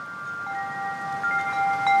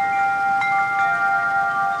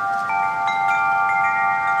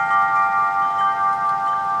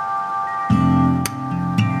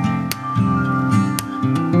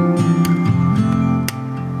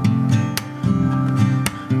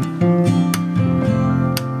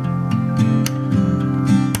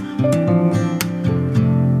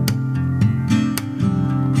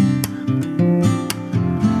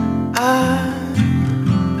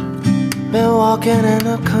walking in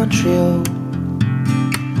a country road,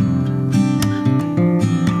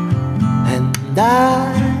 and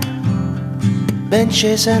I've been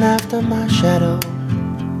chasing after my shadow.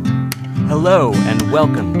 Hello and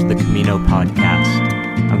welcome to the Camino podcast.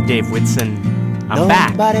 I'm Dave Whitson. I'm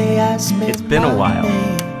back. It's been a while,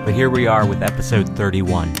 but here we are with episode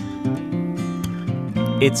 31.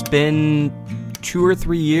 It's been 2 or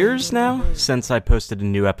 3 years now since I posted a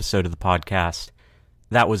new episode of the podcast.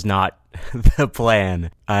 That was not the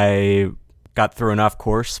plan. I got thrown off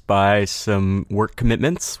course by some work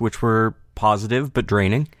commitments, which were positive but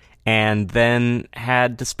draining, and then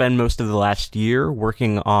had to spend most of the last year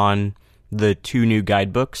working on the 2 new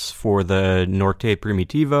guidebooks for the Norte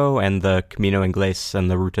Primitivo and the Camino Inglés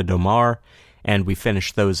and the Ruta do Mar, and we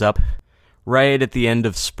finished those up right at the end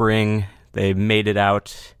of spring. They made it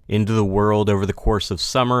out into the world over the course of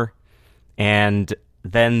summer, and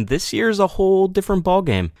then this year's a whole different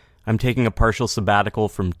ballgame. I'm taking a partial sabbatical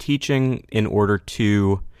from teaching in order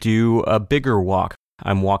to do a bigger walk.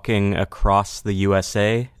 I'm walking across the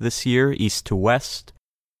USA this year, east to west,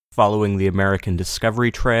 following the American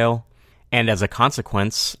Discovery Trail, and as a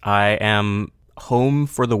consequence, I am home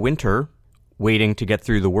for the winter, waiting to get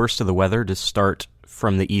through the worst of the weather to start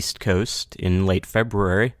from the East Coast in late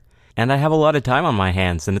February. And I have a lot of time on my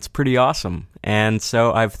hands, and it's pretty awesome. And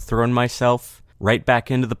so I've thrown myself right back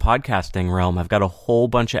into the podcasting realm. I've got a whole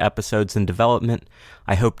bunch of episodes in development.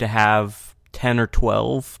 I hope to have 10 or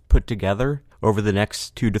 12 put together over the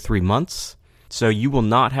next 2 to 3 months. So you will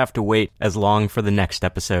not have to wait as long for the next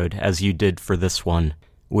episode as you did for this one,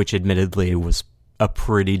 which admittedly was a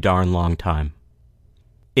pretty darn long time.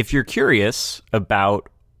 If you're curious about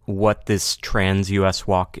what this trans-US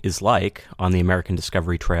walk is like on the American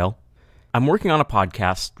Discovery Trail, I'm working on a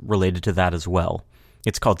podcast related to that as well.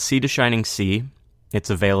 It's called Sea to Shining Sea. It's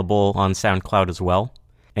available on SoundCloud as well.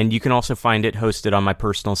 And you can also find it hosted on my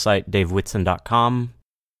personal site, davewhitson.com,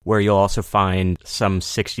 where you'll also find some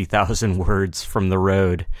 60,000 words from the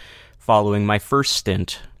road following my first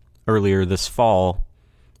stint earlier this fall,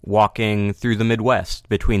 walking through the Midwest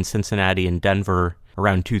between Cincinnati and Denver,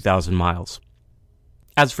 around 2,000 miles.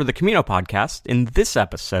 As for the Camino podcast, in this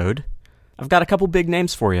episode, I've got a couple big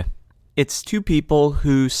names for you. It's 2 people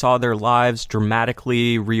who saw their lives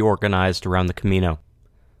dramatically reorganized around the Camino.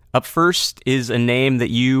 Up first is a name that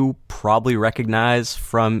you probably recognize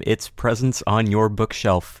from its presence on your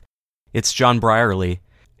bookshelf. It's John Brierley,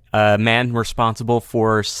 a man responsible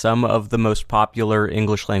for some of the most popular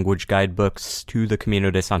English-language guidebooks to the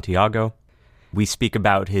Camino de Santiago. We speak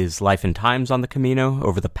about his life and times on the Camino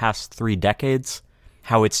over the past 3 decades,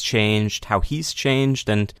 how it's changed, how he's changed,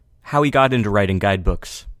 and how he got into writing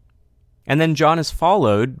guidebooks. And then John is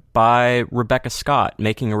followed by Rebekah Scott,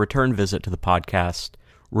 making a return visit to the podcast.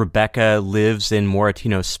 Rebekah lives in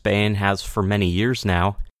Moratinos, Spain, has for many years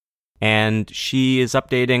now, and she is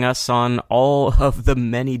updating us on all of the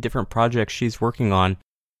many different projects she's working on,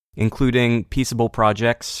 including Peaceable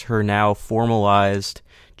Projects, her now formalized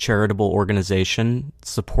charitable organization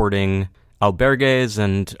supporting albergues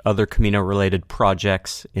and other Camino-related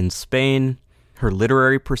projects in Spain, her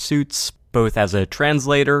literary pursuits, both as a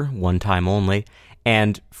translator, one time only,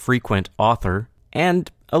 and frequent author, and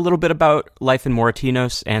a little bit about life in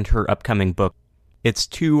Moratinos and her upcoming book. It's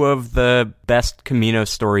 2 of the best Camino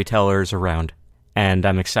storytellers around, and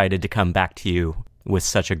I'm excited to come back to you with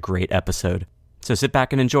such a great episode. So sit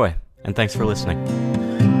back and enjoy, and thanks for listening.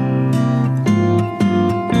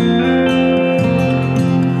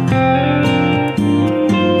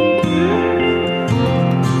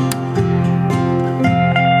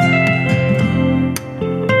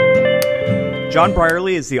 John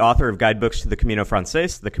Brierley is the author of guidebooks to the Camino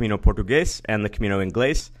Francés, the Camino Portugués, and the Camino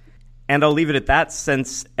Inglés. And I'll leave it at that,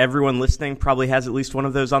 since everyone listening probably has at least one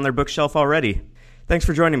of those on their bookshelf already. Thanks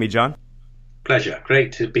for joining me, John. Pleasure.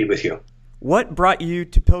 Great to be with you. What brought you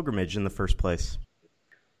to pilgrimage in the first place?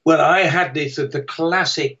 Well, I had the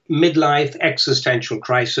classic midlife existential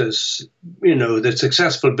crisis, the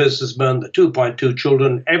successful businessman, the 2.2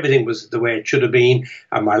 children, everything was the way it should have been,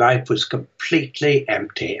 and my life was completely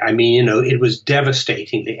empty. I mean, it was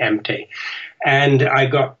devastatingly empty. And I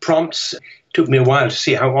got prompts. It took me a while to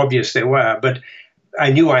see how obvious they were, but I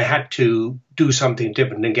knew I had to do something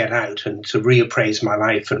different and get out and to reappraise my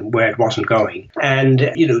life and where it wasn't going.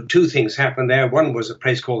 And, 2 things happened there. One was a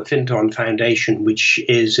place called the Finton Foundation, which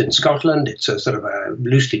is in Scotland. It's a sort of a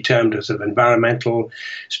loosely termed as an environmental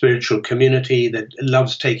spiritual community that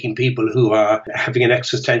loves taking people who are having an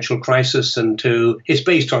existential crisis it's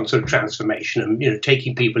based on sort of transformation and,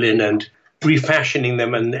 taking people in and refashioning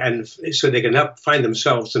them and so they can help find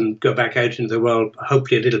themselves and go back out into the world,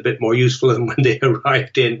 hopefully a little bit more useful than when they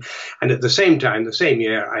arrived in. And at the same time, the same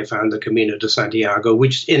year, I found the Camino de Santiago,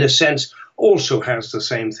 which in a sense also has the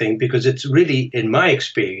same thing, because it's really, in my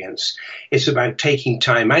experience, it's about taking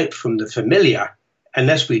time out from the familiar.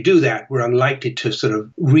 Unless we do that, we're unlikely to sort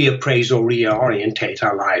of reappraise or reorientate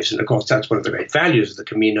our lives. And of course, that's one of the great values of the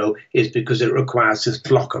Camino, is because it requires this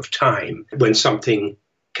block of time when something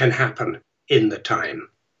can happen in the time.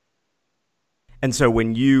 And so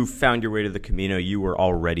when you found your way to the Camino, you were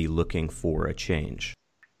already looking for a change.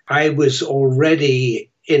 I was already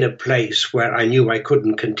in a place where I knew I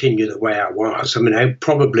couldn't continue the way I was. I mean, I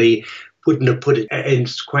probably wouldn't have put it in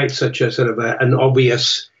quite such a sort of an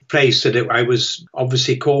obvious place that I was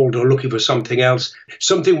obviously called or looking for something else.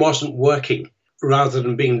 Something wasn't working, rather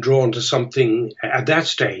than being drawn to something at that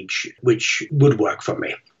stage which would work for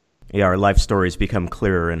me. Yeah, our life stories become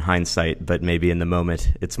clearer in hindsight, but maybe in the moment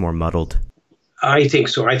it's more muddled. I think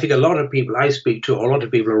so. I think a lot of people I speak to, a lot of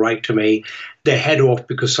people who write to me, they head off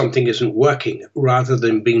because something isn't working, rather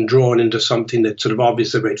than being drawn into something that's sort of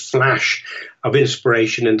obviously a great flash of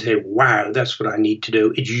inspiration and say, wow, that's what I need to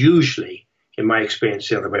do. It's usually, in my experience,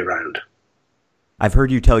 the other way around. I've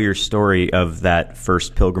heard you tell your story of that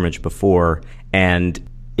first pilgrimage before, and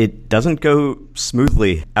it doesn't go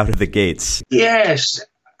smoothly out of the gates. Yes.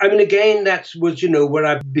 I mean, again, that was, where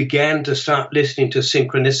I began to start listening to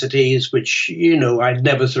synchronicities, which, I'd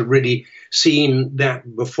never sort of really seen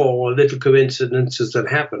that before, little coincidences that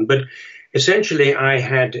happened. But essentially, I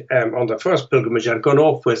had, on the first pilgrimage, I'd gone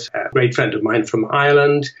off with a great friend of mine from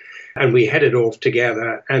Ireland, and we headed off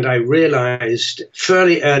together. And I realized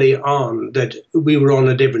fairly early on that we were on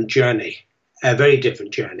a different journey. A very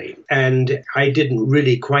different journey. And I didn't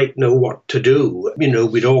really quite know what to do.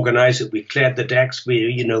 We'd organized it. We cleared the decks.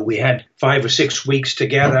 We had 5 or 6 weeks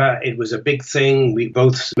together. It was a big thing. We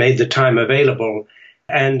both made the time available.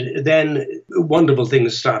 And then wonderful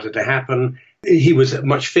things started to happen. He was a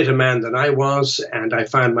much fitter man than I was, and I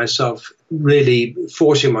found myself really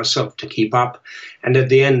forcing myself to keep up. And at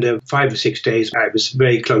the end of 5 or 6 days, I was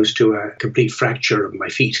very close to a complete fracture of my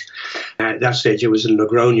feet. At that stage, I was in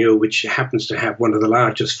Logroño, which happens to have one of the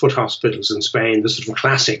largest foot hospitals in Spain, this sort of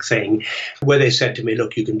classic thing, where they said to me,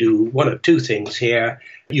 look, you can do one of two things here.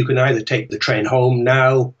 You can either take the train home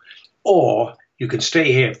now, or you can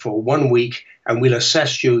stay here for 1 week and we'll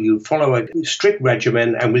assess you. You follow a strict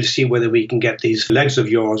regimen and we'll see whether we can get these legs of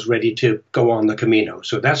yours ready to go on the Camino.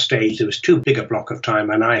 So at that stage, there was too big a block of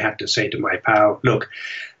time. And I had to say to my pal, look,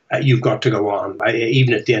 you've got to go on.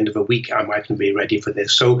 Even at the end of a week, I mightn't be ready for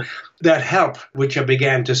this. So that help, which I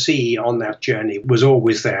began to see on that journey, was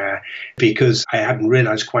always there, because I hadn't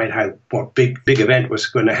realized quite what big event was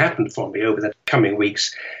going to happen for me over the coming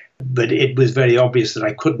weeks. But it was very obvious that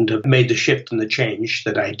I couldn't have made the shift and the change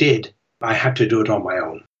that I did. I had to do it on my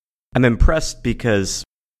own. I'm impressed because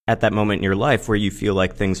at that moment in your life where you feel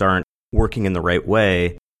like things aren't working in the right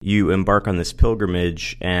way, you embark on this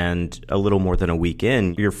pilgrimage, and a little more than a week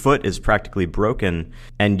in, your foot is practically broken,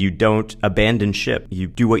 and you don't abandon ship. You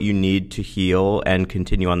do what you need to heal and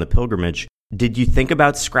continue on the pilgrimage. Did you think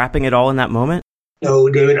about scrapping it all in that moment? No,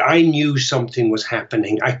 David, I knew something was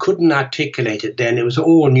happening. I couldn't articulate it then. It was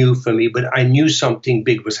all new for me, but I knew something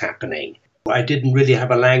big was happening. I didn't really have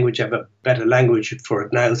a language. I have a better language for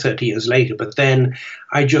it now, 30 years later. But then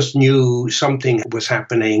I just knew something was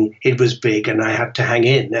happening. It was big and I had to hang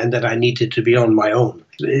in, and that I needed to be on my own.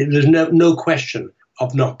 There's no question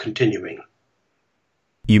of not continuing.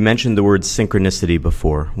 You mentioned the word synchronicity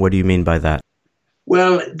before. What do you mean by that?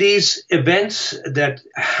 Well, these events that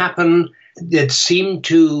happen that seem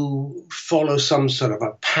to follow some sort of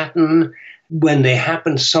a pattern, when they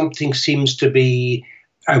happen, something seems to be,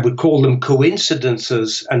 I would call them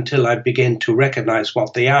coincidences until I begin to recognize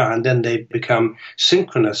what they are. And then they become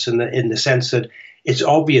synchronous in the sense that it's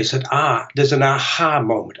obvious that, there's an aha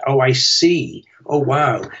moment. Oh, I see. Oh,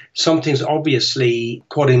 wow. Something's obviously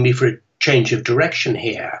calling me for a change of direction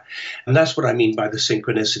here. And that's what I mean by the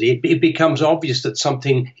synchronicity. It becomes obvious that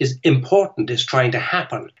something is important is trying to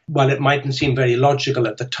happen. While it mightn't seem very logical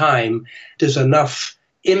at the time, there's enough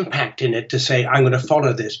impact in it to say, I'm going to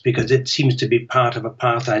follow this because it seems to be part of a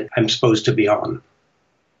path I'm supposed to be on.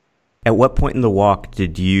 At what point in the walk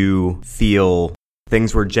did you feel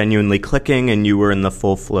things were genuinely clicking and you were in the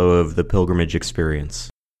full flow of the pilgrimage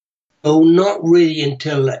experience? Oh, not really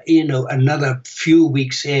until, another few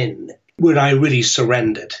weeks in, when I really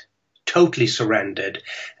surrendered, totally surrendered,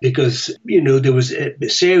 because, there was a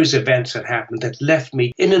series of events that happened that left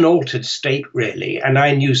me in an altered state, really, and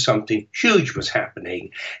I knew something huge was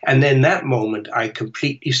happening. And then that moment, I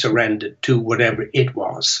completely surrendered to whatever it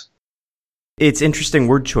was. It's interesting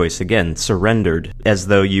word choice, again, surrendered, as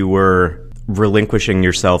though you were relinquishing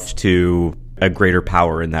yourself to a greater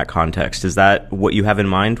power in that context. Is that what you have in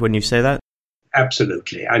mind when you say that?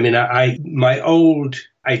 Absolutely. I mean, my old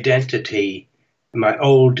identity, my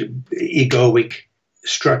old egoic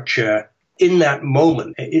structure, in that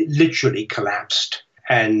moment, it literally collapsed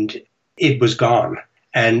and it was gone.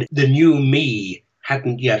 And the new me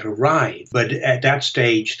hadn't yet arrived. But at that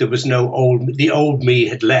stage, there was the old me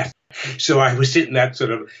had left. So I was in that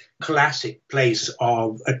sort of classic place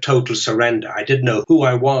of a total surrender. I didn't know who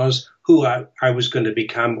I was, who I was going to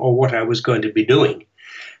become, or what I was going to be doing.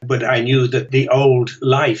 But I knew that the old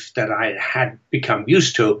life that I had become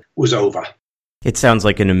used to was over. It sounds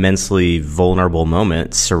like an immensely vulnerable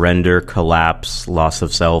moment. Surrender, collapse, loss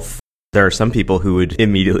of self. There are some people who would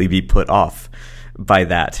immediately be put off by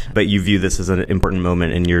that, but you view this as an important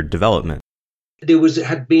moment in your development. There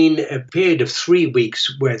had been a period of 3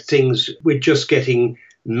 weeks where things were just getting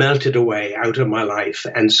melted away out of my life.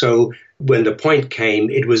 And so when the point came,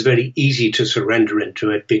 it was very easy to surrender into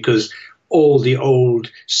it because all the old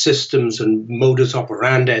systems and modus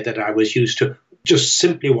operandi that I was used to just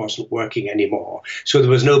simply wasn't working anymore. So there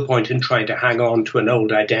was no point in trying to hang on to an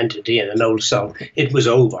old identity and an old self. It was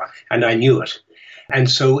over, and I knew it. And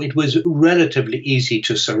so it was relatively easy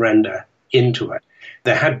to surrender into it.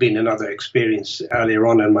 There had been another experience earlier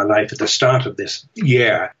on in my life at the start of this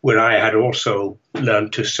year where I had also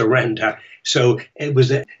learned to surrender. So it was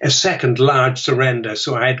a second large surrender.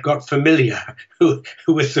 So I had got familiar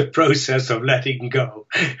with the process of letting go.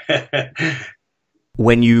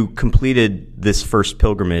 When you completed this first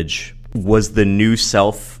pilgrimage, was the new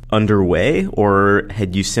self underway, or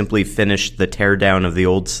had you simply finished the teardown of the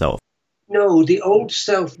old self? No, the old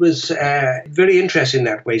self was very interesting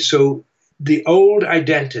that way. So the old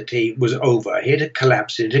identity was over. It had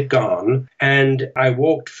collapsed, it had gone. And I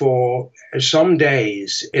walked for some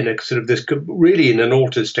days in a sort of this, really in an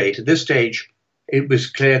altered state. At this stage, it was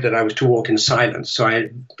clear that I was to walk in silence. So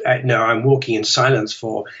now I'm walking in silence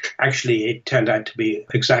for, actually, it turned out to be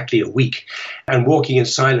exactly a week. And walking in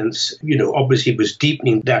silence, obviously was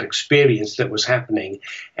deepening that experience that was happening.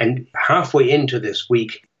 And halfway into this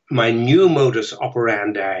week, my new modus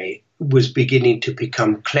operandi was beginning to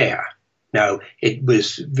become clear. Now, it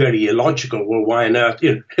was very illogical. Well, why on earth?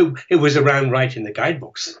 It was around writing the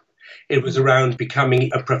guidebooks. It was around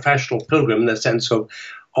becoming a professional pilgrim in the sense of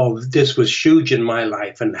this was huge in my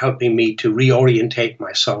life and helping me to reorientate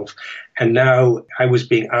myself. And now I was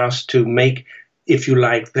being asked to make, if you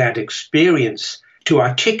like, that experience, to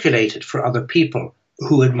articulate it for other people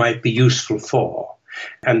who it might be useful for.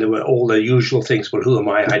 And there were all the usual things. Well, who am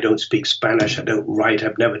I? I don't speak Spanish. I don't write.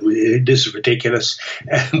 I've never. This is ridiculous.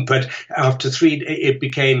 But after it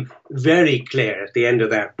became very clear at the end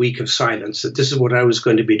of that week of silence that this is what I was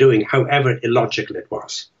going to be doing, however illogical it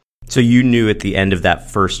was. So you knew at the end of that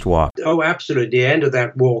first walk? Oh, absolutely. At the end of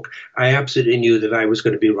that walk, I absolutely knew that I was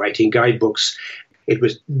going to be writing guidebooks. It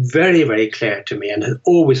was very, very clear to me, and it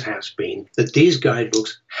always has been, that these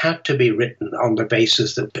guidebooks had to be written on the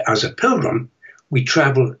basis that as a pilgrim, we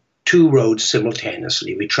travel two roads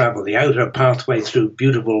simultaneously. We travel the outer pathway through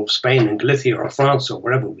beautiful Spain and Galicia or France or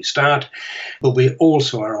wherever we start, but we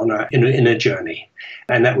also are in a journey.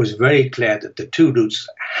 And that was very clear that the two routes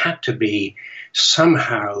had to be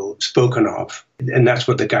somehow spoken of, and that's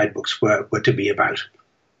what the guidebooks were to be about.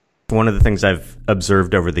 One of the things I've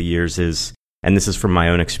observed over the years is, and this is from my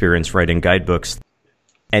own experience writing guidebooks,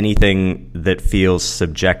 anything that feels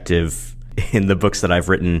subjective in the books that I've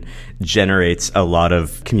written generates a lot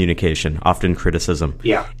of communication, often criticism.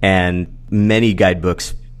 Yeah. And many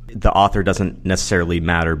guidebooks, the author doesn't necessarily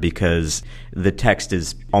matter because the text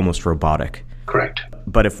is almost robotic. Correct.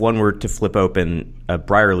 But if one were to flip open a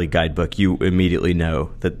Brierley guidebook, you immediately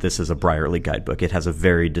know that this is a Brierley guidebook. It has a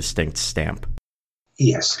very distinct stamp.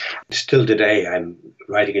 Yes. Still today, I'm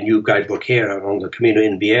writing a new guidebook here on the Camino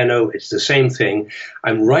in Vienna. It's the same thing.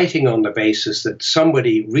 I'm writing on the basis that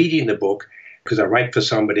somebody reading the book, because I write for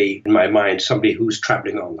somebody in my mind, somebody who's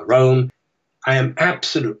traveling on their own, I am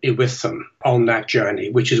absolutely with them on that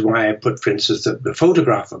journey, which is why I put, for instance, the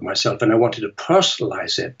photograph of myself, and I wanted to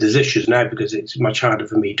personalize it. There's issues now because it's much harder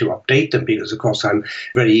for me to update them because, of course, I'm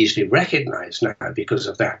very easily recognized now because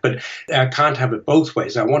of that. But I can't have it both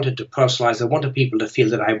ways. I wanted to personalize. I wanted people to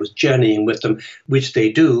feel that I was journeying with them, which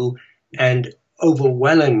they do. And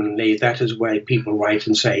overwhelmingly, that is why people write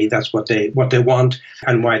and say that's what they want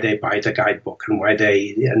and why they buy the guidebook and why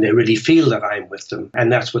they really feel that I'm with them.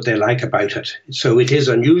 And that's what they like about it. So it is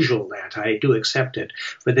unusual that I do accept it.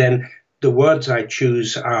 But then The words I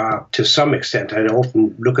choose are, to some extent, I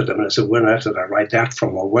often look at them and I say, where did I write that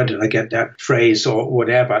from? Or where did I get that phrase or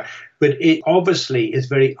whatever? But it obviously is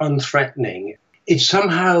very unthreatening. It's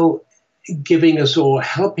somehow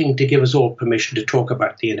helping to give us all permission to talk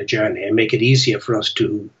about the inner journey and make it easier for us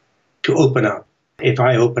to open up. If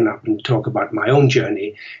I open up and talk about my own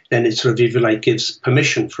journey, then it sort of, if you like, gives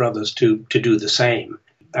permission for others to do the same.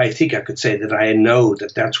 I think I could say that I know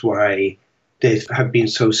that that's why they have been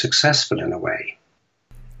so successful in a way.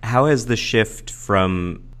 How has the shift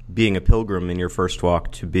from being a pilgrim in your first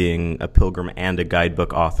walk to being a pilgrim and a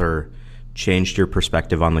guidebook author changed your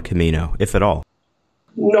perspective on the Camino, if at all?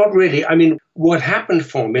 Not really. I mean, what happened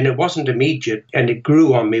for me, and it wasn't immediate, and it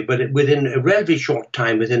grew on me, but within a relatively short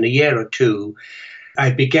time, within a year or two,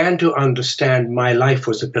 I began to understand my life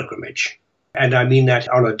was a pilgrimage. And I mean that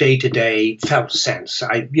on a day-to-day felt sense.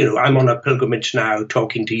 I'm on a pilgrimage now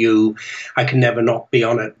talking to you. I can never not be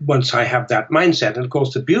on it once I have that mindset. And of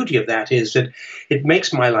course, the beauty of that is that it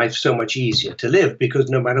makes my life so much easier to live, because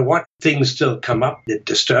no matter what things still come up that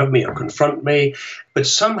disturb me or confront me, but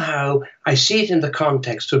somehow I see it in the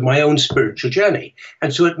context of my own spiritual journey.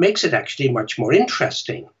 And so it makes it actually much more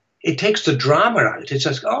interesting. It takes the drama out. It's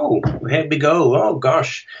just, oh, here we go. Oh,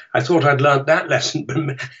 gosh, I thought I'd learned that lesson,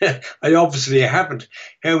 but I obviously haven't.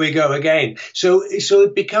 Here we go again. So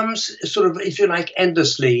it becomes sort of, if you like,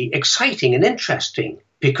 endlessly exciting and interesting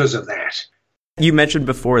because of that. You mentioned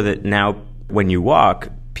before that now when you walk,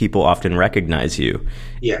 people often recognize you.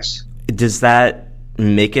 Yes. Does that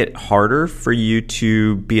make it harder for you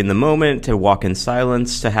to be in the moment, to walk in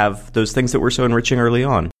silence, to have those things that were so enriching early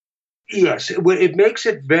on? Yes, it makes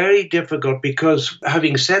it very difficult because,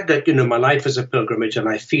 having said that, my life is a pilgrimage and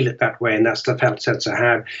I feel it that way, and that's the felt sense I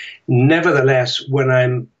have. Nevertheless, when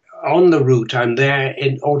I'm on the route, I'm there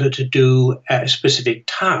in order to do a specific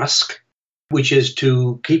task, which is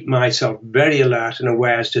to keep myself very alert and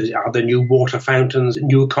aware as to, are there new water fountains,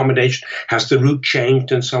 new accommodation, has the route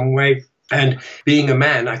changed in some way? And being a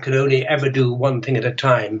man, I could only ever do one thing at a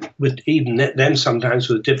time, even then sometimes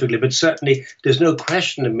was difficult, but certainly there's no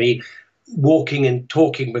question of me walking and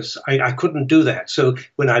talking I couldn't do that. So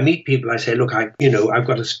when I meet people, I say, look, I've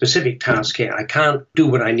got a specific task here. I can't do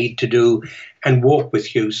what I need to do and walk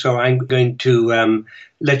with you. So I'm going to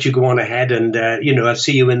let you go on ahead and, I'll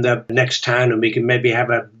see you in the next town and we can maybe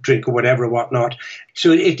have a drink or whatever, whatnot.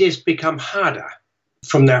 So it has become harder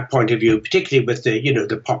from that point of view, particularly with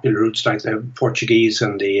the popular routes like the Portuguese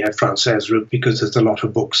and the Francés route, because there's a lot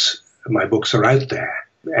of books. My books are out there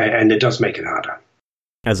and it does make it harder.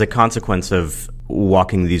 As a consequence of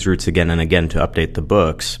walking these routes again and again to update the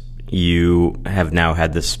books, you have now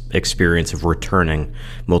had this experience of returning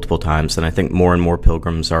multiple times. And I think more and more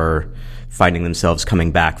pilgrims are finding themselves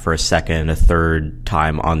coming back for a second, a third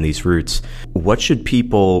time on these routes. What should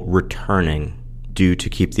people returning do to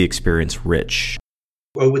keep the experience rich?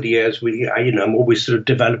 Over the years, I'm always sort of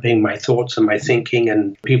developing my thoughts and my thinking,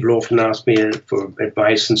 and people often ask me for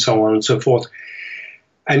advice and so on and so forth.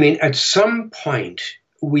 I mean, at some point,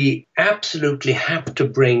 we absolutely have to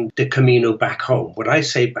bring the Camino back home. When I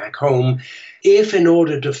say back home, if in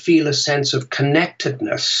order to feel a sense of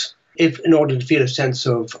connectedness, if in order to feel a sense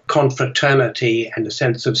of confraternity and a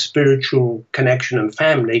sense of spiritual connection and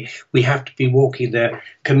family, we have to be walking the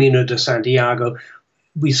Camino de Santiago,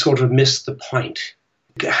 we sort of miss the point.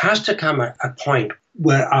 There has to come a point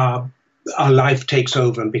where our life takes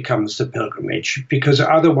over and becomes the pilgrimage, because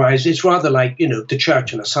otherwise it's rather like, the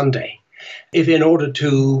church on a Sunday. If in order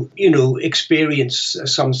to, experience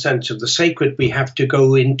some sense of the sacred, we have to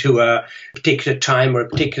go into a particular time or a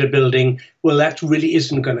particular building, well, that really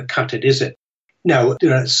isn't going to cut it, is it? Now,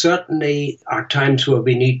 there certainly are times where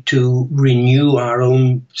we need to renew our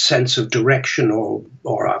own sense of direction or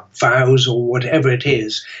our vows or whatever it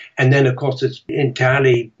is. And then, of course, it's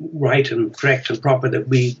entirely right and correct and proper that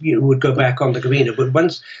we would go back on the Camino. But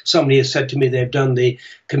once somebody has said to me they've done the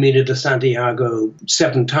Camino de Santiago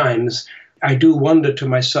 7 times, I do wonder to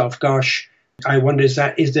myself, gosh, I wonder,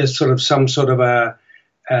 is there sort of some sort of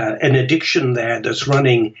an addiction there that's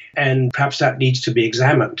running, and perhaps that needs to be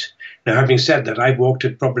examined. Now, having said that, I've walked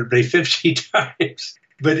it probably 50 times,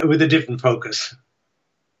 but with a different focus.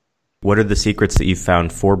 What are the secrets that you've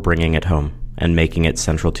found for bringing it home and making it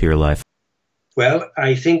central to your life? Well,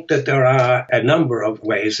 I think that there are a number of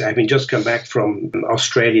ways. Having just come back from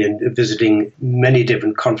Australia and visiting many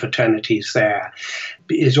different confraternities there,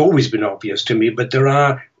 it's always been obvious to me, but there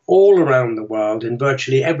are all around the world, in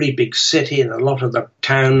virtually every big city and a lot of the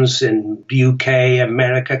towns in the UK,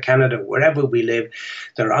 America, Canada, wherever we live,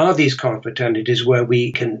 there are these confraternities where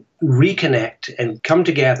we can reconnect and come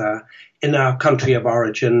together in our country of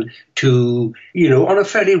origin to, on a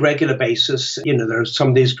fairly regular basis. There are some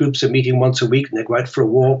of these groups are meeting once a week and they go out for a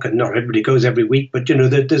walk, and not everybody goes every week, but,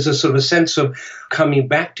 there's a sort of sense of coming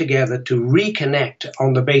back together to reconnect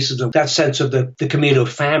on the basis of that sense of the Camino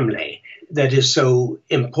family that is so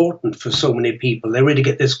important for so many people. They really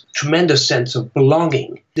get this tremendous sense of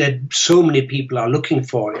belonging that so many people are looking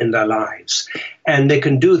for in their lives. And they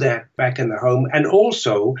can do that back in their home. And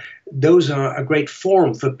also, those are a great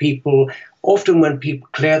forum for people. Often when people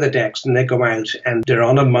clear the decks and they go out and they're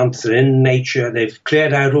on a month, they're in nature, they've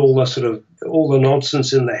cleared out all the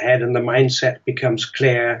nonsense in the head, and the mindset becomes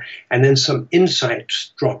clear, and then some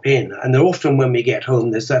insights drop in. And then often when we get home,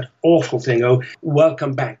 there's that awful thing,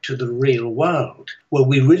 welcome back to the real world, where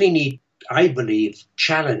we really need, I believe,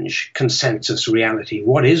 challenge consensus reality.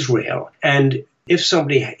 What is real? And if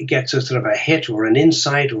somebody gets a sort of a hit or an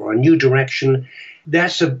insight or a new direction,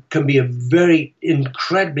 can be a very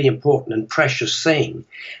incredibly important and precious thing.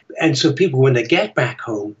 And so people, when they get back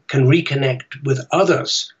home, can reconnect with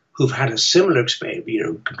others who've had a similar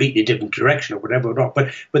experience, completely different direction or whatever,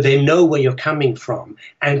 but they know where you're coming from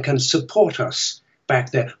and can support us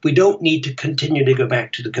back there. We don't need to continue to go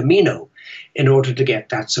back to the Camino in order to get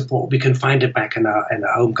that support. We can find it back in our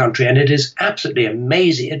home country. And it is absolutely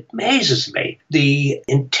amazing. It amazes me, the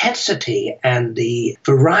intensity and the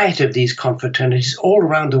variety of these confraternities all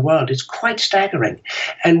around the world. It's quite staggering.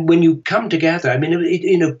 And when you come together,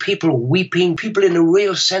 people weeping, people in a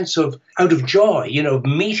real sense of out of joy,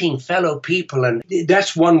 meeting fellow people. And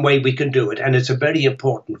that's one way we can do it. And it's a very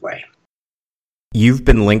important way. You've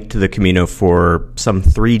been linked to the Camino for some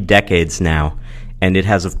 3 decades now, and it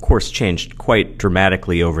has, of course, changed quite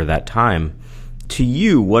dramatically over that time. To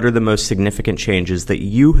you, what are the most significant changes that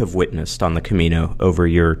you have witnessed on the Camino over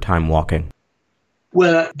your time walking?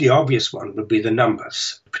 Well, the obvious one would be the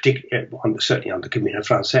numbers, particularly certainly on the Camino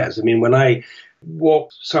Francés. When I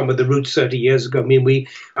walked some of the routes 30 years ago,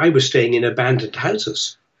 I was staying in abandoned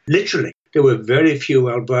houses, literally. There were very few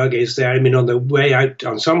albergues there. On the way out,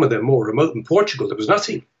 on some of them more remote in Portugal, there was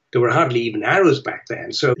nothing. There were hardly even arrows back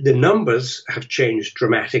then. So the numbers have changed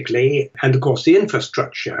dramatically. And of course, the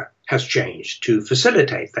infrastructure has changed to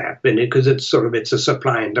facilitate that, because it's a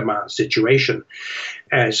supply and demand situation.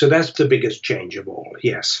 So that's the biggest change of all,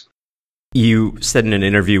 yes. You said in an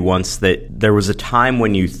interview once that there was a time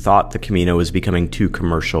when you thought the Camino was becoming too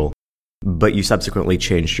commercial, but you subsequently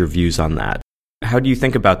changed your views on that. How do you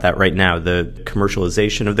think about that right now, the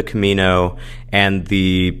commercialization of the Camino and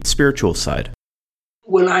the spiritual side?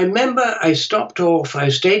 Well, I remember I stopped off. I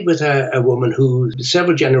stayed with a woman who,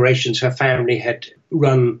 several generations, her family had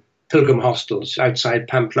run pilgrim hostels outside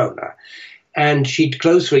Pamplona. And she'd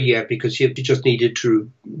closed for a year because she just needed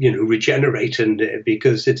to, regenerate, and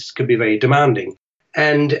because it can be very demanding.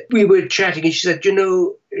 And we were chatting, and she said,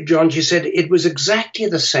 John, she said, it was exactly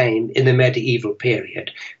the same in the medieval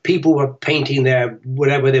period. People were painting their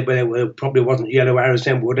whatever they were, probably wasn't yellow arrows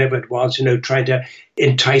then, whatever it was, trying to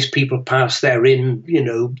entice people past their inn,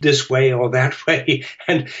 this way or that way,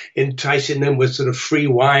 and enticing them with sort of free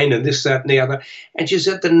wine and this, that, and the other. And she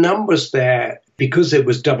said the numbers there, because it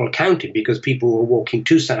was double counting, because people were walking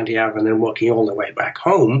to Santiago and then walking all the way back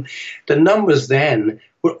home, the numbers then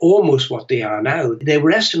were almost what they are now. They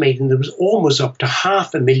were estimating there was almost up to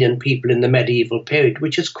 500,000 people in the medieval period,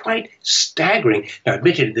 which is quite staggering. Now,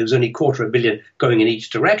 admittedly, there was only 250,000 going in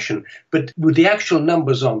each direction, but with the actual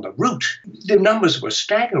numbers on the route, the numbers were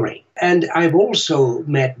staggering. And I've also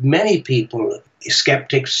met many people,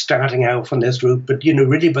 skeptics starting out on this route, but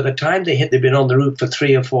really by the time they've been on the route for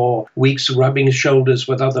 3 or 4 weeks, rubbing shoulders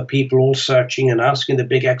with other people, all searching and asking the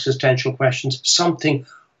big existential questions, something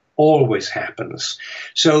always happens.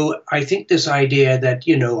 So I think this idea that,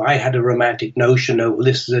 I had a romantic notion,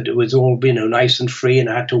 that it was all, nice and free, and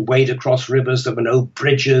I had to wade across rivers, there were no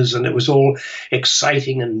bridges, and it was all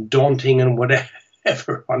exciting and daunting and whatever.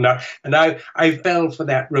 And I fell for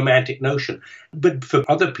that romantic notion. But for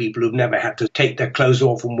other people who've never had to take their clothes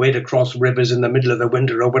off and wade across rivers in the middle of the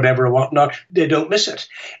winter or whatever or whatnot, they don't miss it.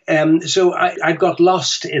 So I got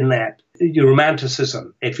lost in that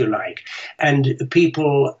romanticism, if you like. And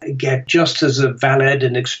people get just as a valid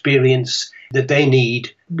an experience that they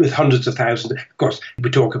need with hundreds of thousands. Of course,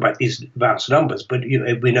 we talk about these vast numbers, but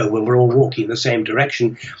we know when we're all walking in the same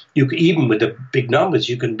direction, even with the big numbers,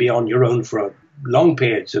 you can be on your own for long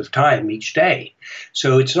periods of time each day.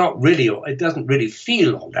 So it doesn't really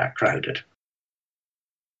feel all that crowded.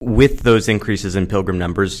 With those increases in pilgrim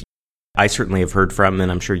numbers, I certainly have heard from,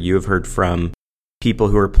 and I'm sure you have heard from, people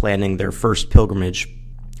who are planning their first pilgrimage,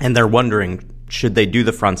 and they're wondering, should they do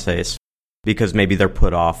the Francés? Because maybe they're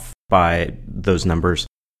put off by those numbers.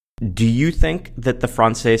 Do you think that the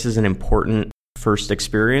Francés is an important first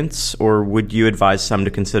experience, or would you advise some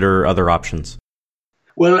to consider other options?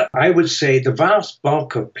 Well, I would say the vast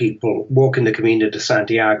bulk of people walking the Camino de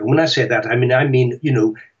Santiago, when I say that, I mean,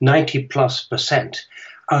 90+%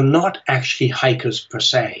 are not actually hikers per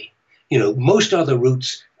se. Most other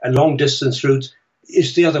routes, long distance routes,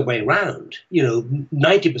 is the other way around.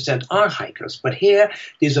 90% are hikers. But here,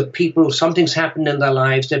 these are people, something's happened in their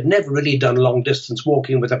lives. They've never really done long distance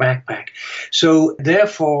walking with a backpack. So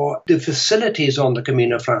therefore, the facilities on the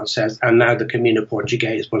Camino Francés and now the Camino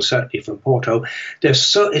Portugués, well, certainly from Porto,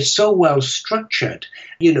 it's so well structured.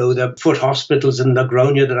 The foot hospitals in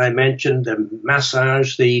Logroño that I mentioned, the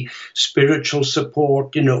massage, the spiritual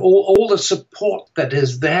support, all the support that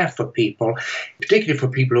is there for people, particularly for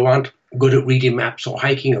people who aren't good at reading maps or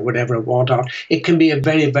hiking or whatever or whatnot, it can be a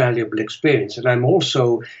very valuable experience. And I'm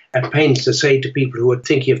also at pains to say to people who are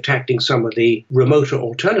thinking of tackling some of the remoter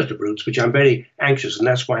alternative routes, which I'm very anxious, and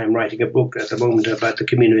that's why I'm writing a book at the moment about the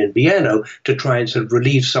Camino in Invierno, to try and sort of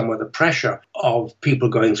relieve some of the pressure of people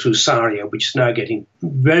going through Sarria, which is now getting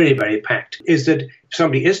very, very packed, is that if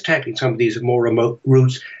somebody is tackling some of these more remote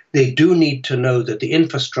routes, they do need to know that the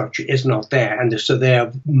infrastructure is not there. And so they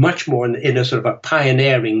are much more in a sort of a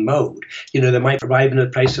pioneering mode. They might arrive in a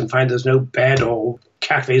place and find there's no bed or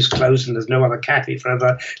cafes closed and there's no other cafe for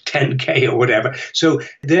another 10K or whatever. So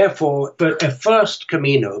therefore, but a first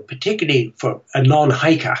Camino, particularly for a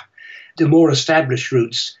non-hiker, the more established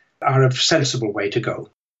routes are a sensible way to go.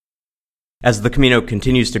 As the Camino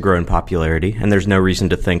continues to grow in popularity, and there's no reason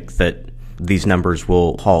to think that these numbers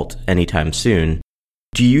will halt anytime soon,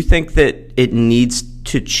 do you think that it needs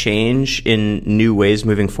to change in new ways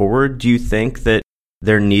moving forward? Do you think that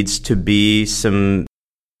there needs to be some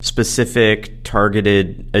specific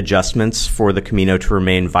targeted adjustments for the Camino to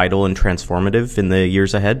remain vital and transformative in the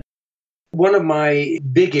years ahead? One of my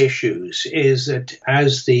big issues is that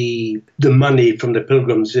as the money from the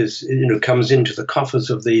pilgrims comes into the coffers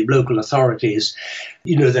of the local authorities,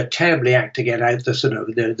 they're terribly apt to get out the sort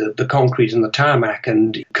of the concrete and the tarmac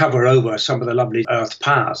and cover over some of the lovely earth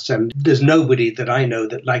paths. And there's nobody that I know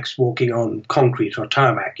that likes walking on concrete or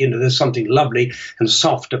tarmac. There's something lovely and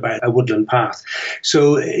soft about a woodland path.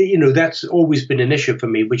 So, that's always been an issue for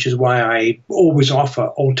me, which is why I always offer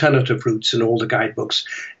alternative routes in all the guidebooks.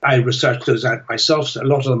 I research those out myself. So a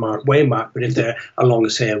lot of them aren't waymarked, but if they're along,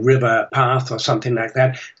 say, a river path or something like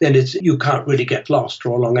that, then you can't really get lost,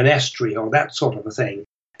 or along an estuary or that sort of a thing.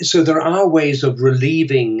 So there are ways of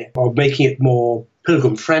relieving or making it more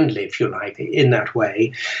pilgrim-friendly, if you like, in that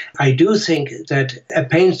way. I do think that it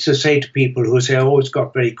pains to say to people who say, oh, it's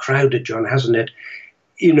got very crowded, John, hasn't it?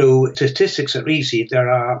 Statistics are easy.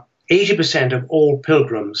 There are 80% of all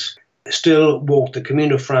pilgrims still walk the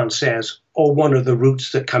Camino Francés or one of the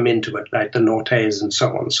routes that come into it, like the Nortes and so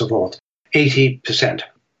on and so forth. 80%.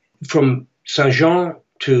 From Saint-Jean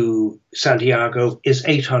to Santiago is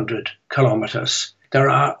 800 kilometers. There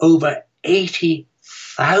are over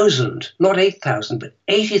 80,000, not 8,000, but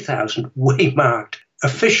 80,000 waymarked,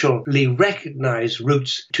 officially recognized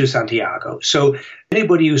routes to Santiago. So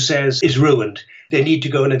anybody who says is ruined, they need to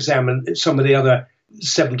go and examine some of the other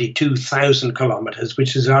 72,000 kilometers,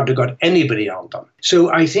 which has hardly got anybody on them. So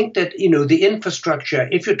I think that, the infrastructure,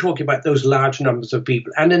 if you're talking about those large numbers of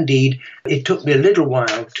people, and indeed, it took me a little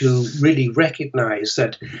while to really recognize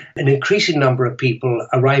that an increasing number of people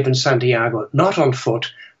arrive in Santiago, not on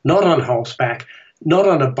foot, not on horseback, not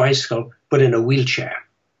on a bicycle, but in a wheelchair.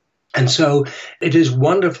 And so it is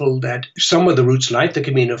wonderful that some of the routes, like the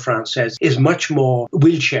Camino Francés, is much more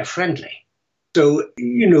wheelchair friendly. So,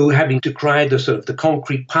 having decried the sort of the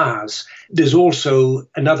concrete paths, there's also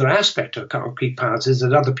another aspect of concrete paths is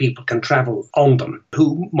that other people can travel on them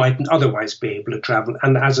who mightn't otherwise be able to travel.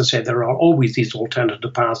 And as I said, there are always these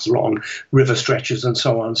alternative paths along river stretches and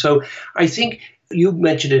so on. So I think you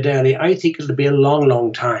mentioned it earlier. I think it'll be a long,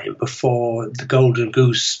 long time before the golden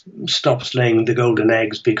goose stops laying the golden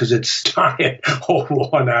eggs because it's tired or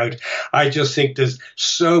worn out. I just think there's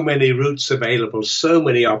so many routes available, so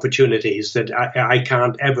many opportunities that I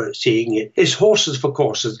can't ever see it. It's horses for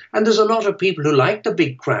courses. And there's a lot of people who like the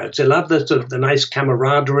big crowds. They love the sort of the nice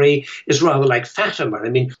camaraderie. It's rather like Fatima. I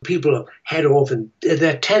mean, people head off and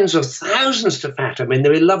there are tens of thousands to Fatima. And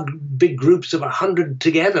they love big groups of 100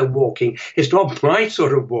 together walking. It's not my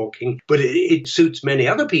sort of walking, but it suits many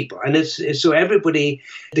other people. And it's so everybody,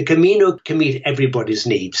 the Camino can meet everybody's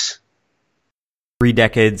needs. 3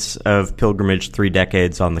 decades of pilgrimage, 3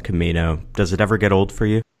 decades on the Camino. Does it ever get old for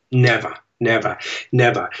you? Never, never,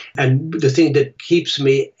 never. And the thing that keeps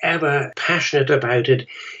me ever passionate about it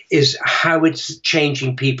is how it's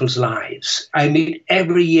changing people's lives. I meet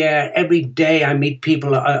every year, every day, I meet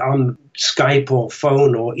people on Skype or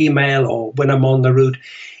phone or email or when I'm on the route.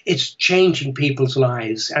 It's changing people's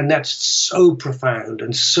lives. And that's so profound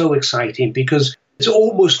and so exciting because there's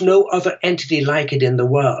almost no other entity like it in the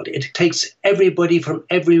world. It takes everybody from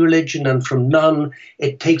every religion and from none.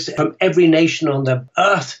 It takes from every nation on the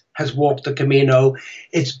earth has walked the Camino.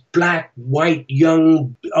 It's black, white,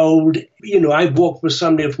 young, old. I walked with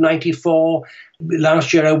somebody of 94.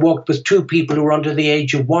 Last year I walked with two people who were under the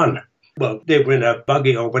age of 1. Well, they were in a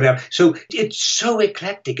buggy or whatever. So it's so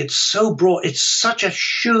eclectic. It's so broad. It's such a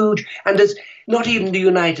huge, and there's not even the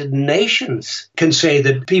United Nations can say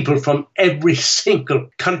that people from every single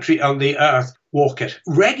country on the earth walk it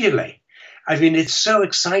regularly. I mean, it's so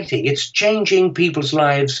exciting. It's changing people's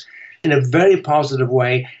lives in a very positive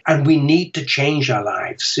way, and we need to change our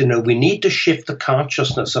lives. We need to shift the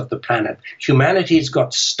consciousness of the planet. Humanity's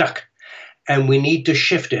got stuck, and we need to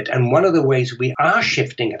shift it. And one of the ways we are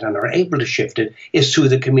shifting it and are able to shift it is through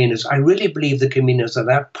the Caminos. I really believe the Caminos are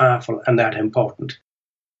that powerful and that important.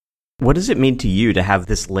 What does it mean to you to have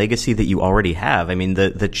this legacy that you already have? I mean,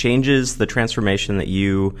 the changes, the transformation that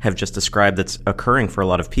you have just described that's occurring for a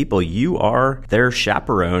lot of people, you are their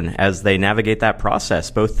chaperone as they navigate that process,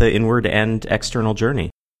 both the inward and external journey.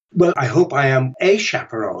 Well, I hope I am a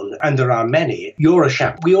chaperone, and there are many. You're a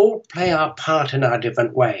chaperone. We all play our part in our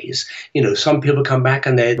different ways. Some people come back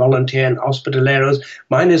and they volunteer in hospitaleros.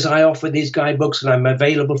 Mine is I offer these guidebooks and I'm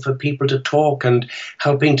available for people to talk and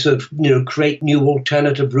helping to, create new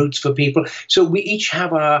alternative routes for people. So we each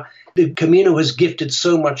have the Camino has gifted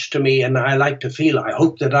so much to me, and I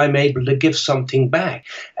hope that I'm able to give something back.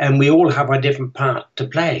 And we all have a different part to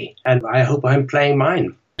play, and I hope I'm playing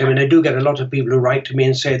mine. I mean, I do get a lot of people who write to me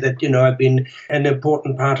and say that, I've been an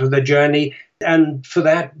important part of the journey. And for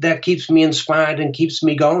that keeps me inspired and keeps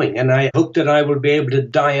me going. And I hope that I will be able to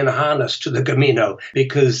die in harness to the Camino,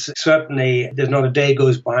 because certainly there's not a day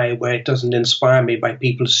goes by where it doesn't inspire me by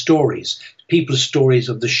people's stories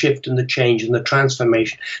of the shift and the change and the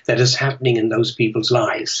transformation that is happening in those people's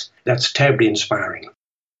lives. That's terribly inspiring.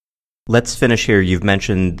 Let's finish here. You've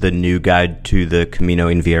mentioned the new guide to the Camino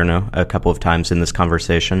Invierno a couple of times in this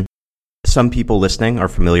conversation. Some people listening are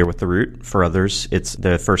familiar with the route. For others, it's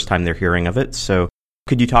the first time they're hearing of it. So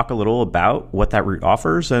could you talk a little about what that route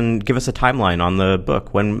offers and give us a timeline on the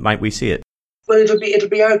book? When might we see it? Well, it'll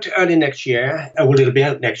be out early next year. Well, it'll be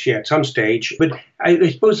out next year at some stage. But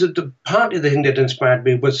I suppose that the part of the thing that inspired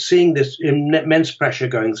me was seeing this immense pressure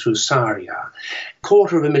going through Saria.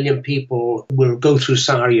 250,000 people will go through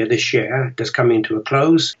Saria this year. That's coming to a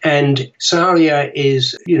close. And Saria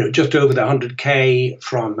is, just over the 100K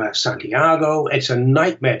from Santiago. It's a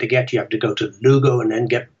nightmare to get. You have to go to Lugo and then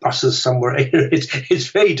get buses somewhere. It's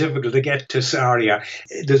very difficult to get to Saria.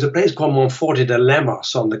 There's a place called Monforte de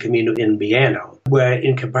Lemos on the Camino in Vienna, where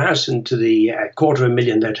in comparison to the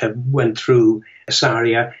 250,000 that have went through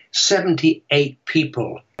Saria, 78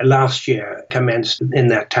 people last year commenced in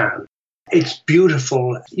that town. It's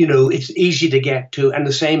beautiful, it's easy to get to, and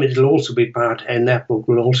the same, it'll also be part, in that book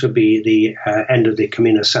will also be the end of the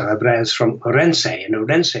Camino Salabres from Orense. And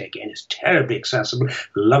Orense, again, is terribly accessible,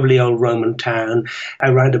 lovely old Roman town.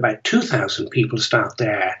 Around about 2,000 people start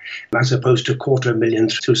there, as opposed to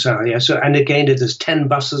 250,000 through Saria. So, and again, there's 10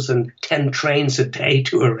 buses and 10 trains a day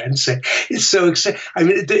to Orense. It's so exciting. I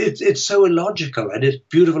mean, it's so illogical, and it's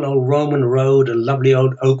beautiful old Roman road, a lovely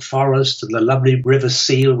old oak forest, and the lovely River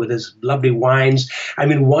Seal with its lovely wines. I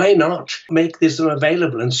mean, why not make this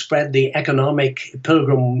available and spread the economic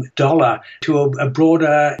pilgrim dollar to a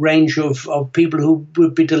broader range of people who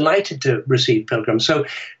would be delighted to receive pilgrims? So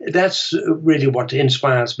that's really what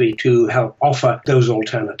inspires me to help offer those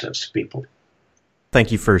alternatives to people.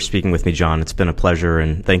 Thank you for speaking with me, John. It's been a pleasure,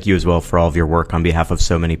 and thank you as well for all of your work on behalf of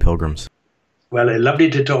so many pilgrims. Well,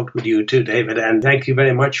 lovely to talk with you too, David, and thank you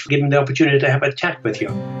very much for giving me the opportunity to have a chat with you.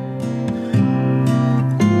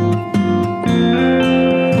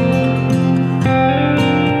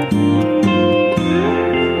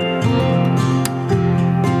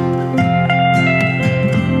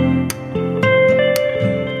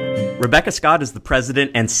 Rebekah Scott is the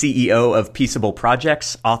president and CEO of Peaceable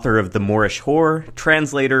Projects, author of The Moorish Whore,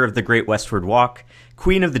 translator of The Great Westward Walk,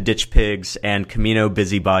 queen of the Ditch Pigs, and Camino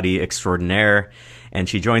busybody extraordinaire. And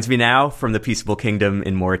she joins me now from the Peaceable Kingdom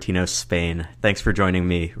in Moratinos, Spain. Thanks for joining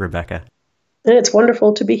me, Rebekah. It's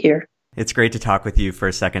wonderful to be here. It's great to talk with you for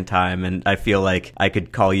a second time, and I feel like I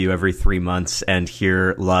could call you every 3 months and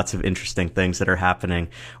hear lots of interesting things that are happening.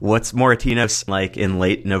 What's Moratinos like in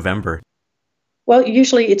late November? Well,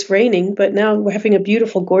 usually it's raining, but now we're having a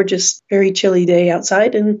beautiful, gorgeous, very chilly day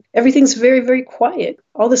outside, and everything's very, very quiet.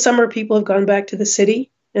 All the summer people have gone back to the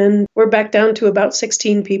city, and we're back down to about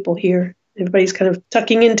 16 people here. Everybody's kind of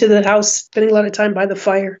tucking into the house, spending a lot of time by the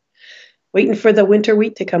fire, waiting for the winter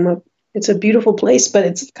wheat to come up. It's a beautiful place, but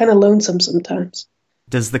it's kind of lonesome sometimes.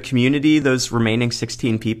 Does the community, those remaining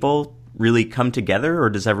 16 people, really come together, or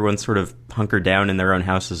does everyone sort of hunker down in their own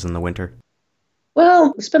houses in the winter?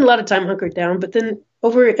 Well, we spend a lot of time hunkered down, but then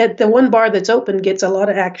over at the one bar that's open gets a lot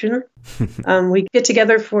of action. We get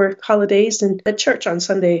together for holidays and at church on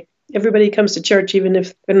Sunday. Everybody comes to church, even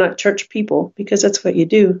if they're not church people, because that's what you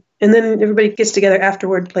do. And then everybody gets together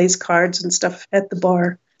afterward, plays cards and stuff at the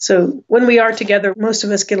bar. So when we are together, most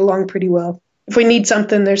of us get along pretty well. If we need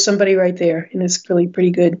something, there's somebody right there, and it's really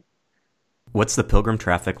pretty good. What's the pilgrim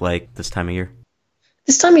traffic like this time of year?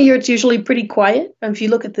 This time of year, it's usually pretty quiet. If you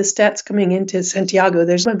look at the stats coming into Santiago,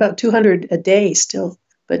 there's about 200 a day still.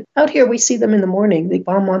 But out here, we see them in the morning. They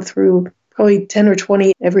bomb on through probably 10 or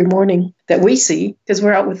 20 every morning that we see because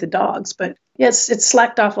we're out with the dogs. But yes, it's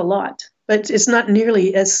slacked off a lot. But it's not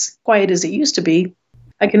nearly as quiet as it used to be.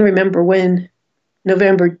 I can remember when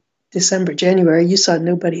November, December, January, you saw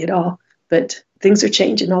nobody at all. But things are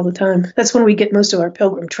changing all the time. That's when we get most of our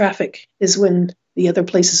pilgrim traffic, is when the other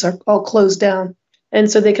places are all closed down. And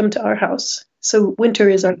so they come to our house. So winter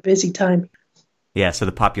is our busy time. Yeah, so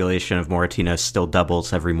the population of Moratinos still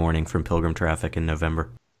doubles every morning from pilgrim traffic in November.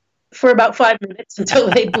 For about 5 minutes until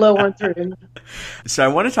they blow on through. So I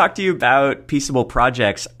want to talk to you about Peaceable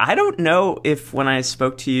Projects. I don't know if when I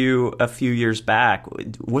spoke to you a few years back,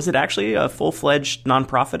 was it actually a full-fledged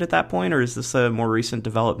nonprofit at that point, or is this a more recent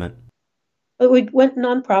development? We went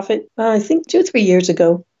nonprofit, I think 2-3 years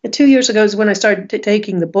ago. 2 years ago is when I started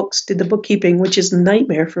taking the books, did the bookkeeping, which is a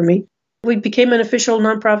nightmare for me. We became an official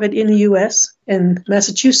nonprofit in the U.S. and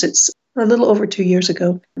Massachusetts a little over 2 years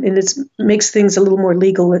ago. And it makes things a little more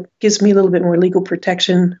legal. It gives me a little bit more legal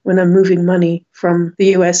protection when I'm moving money from the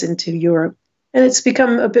U.S. into Europe. And it's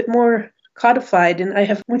become a bit more codified, and I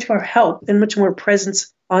have much more help and much more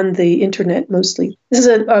presence on the internet mostly. This is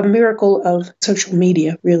a miracle of social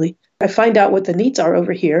media, really. I find out what the needs are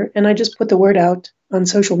over here, and I just put the word out on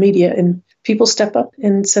social media, and people step up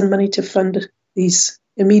and send money to fund these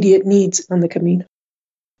immediate needs on the Camino.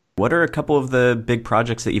 What are a couple of the big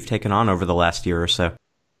projects that you've taken on over the last year or so?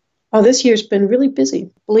 Oh, this year's been really busy.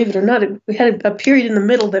 Believe it or not, we had a period in the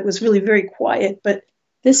middle that was really very quiet, but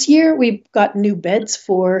this year we got new beds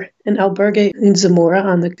for an albergue in Zamora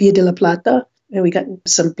on the Via de la Plata, and we got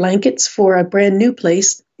some blankets for a brand new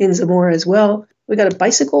place in Zamora as well. We got a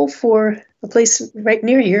bicycle for a place right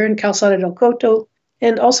near here in Calzada del Coto.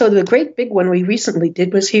 And also the great big one we recently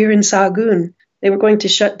did was here in Sahagún. They were going to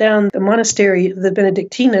shut down the monastery of the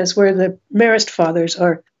Benedictinas, where the Marist fathers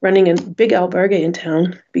are running a big albergue in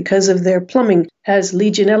town because of their plumbing has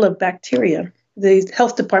Legionella bacteria. The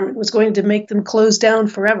health department was going to make them close down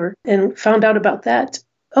forever, and found out about that,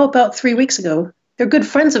 about 3 weeks ago. They're good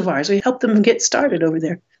friends of ours. We helped them get started over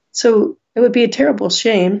there. So it would be a terrible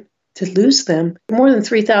shame to lose them. More than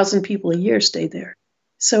 3,000 people a year stay there.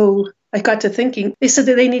 So I got to thinking, they said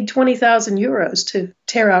that they need 20,000 euros to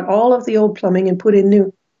tear out all of the old plumbing and put in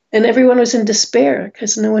new. And everyone was in despair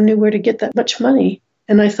because no one knew where to get that much money.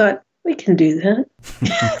 And I thought, we can do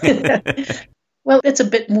that. Well, it's a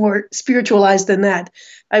bit more spiritualized than that.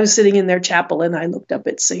 I was sitting in their chapel and I looked up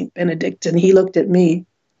at St. Benedict and he looked at me.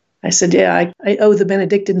 I said, yeah, I owe the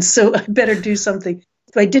Benedictines, so I better do something.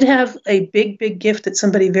 I did have a big, big gift that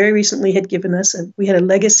somebody very recently had given us. And we had a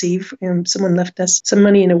legacy, and someone left us some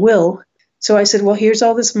money in a will. So I said, well, here's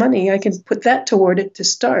all this money. I can put that toward it to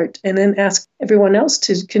start, and then ask everyone else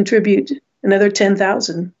to contribute another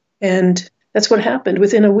 10,000. And that's what happened.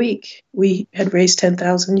 Within a week, we had raised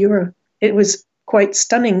 10,000 euro. It was quite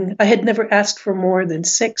stunning. I had never asked for more than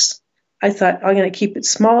 6. I thought, I'm going to keep it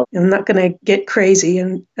small. I'm not going to get crazy,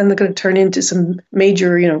 and I'm not going to turn into some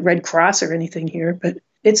major, Red Cross or anything here. But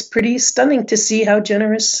it's pretty stunning to see how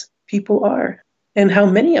generous people are and how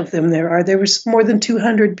many of them there are. There was more than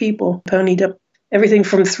 200 people ponied up, everything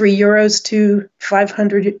from €3 to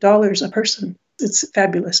 $500 a person. It's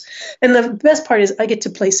fabulous. And the best part is I get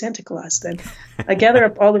to play Santa Claus then. I gather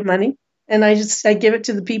up all the money and I give it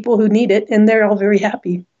to the people who need it, and they're all very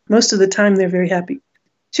happy. Most of the time they're very happy.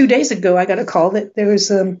 2 days ago, I got a call that there was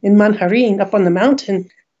in Manjarin, up on the mountain,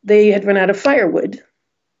 they had run out of firewood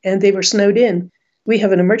and they were snowed in. We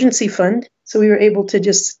have an emergency fund, so we were able to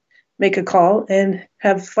just make a call and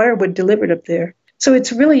have firewood delivered up there. So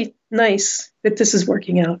it's really nice that this is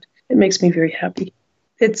working out. It makes me very happy.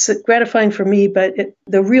 It's gratifying for me, but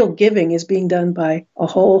the real giving is being done by a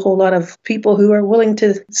whole lot of people who are willing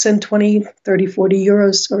to send 20, 30, 40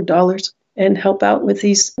 euros or dollars and help out with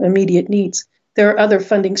these immediate needs. There are other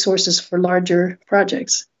funding sources for larger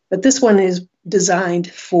projects, but this one is designed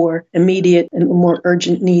for immediate and more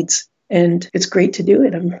urgent needs. And it's great to do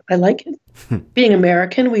it. I like it. Being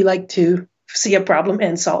American, we like to see a problem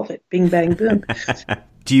and solve it. Bing, bang, boom.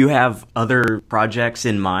 Do you have other projects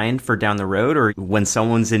in mind for down the road, or when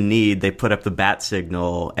someone's in need, they put up the bat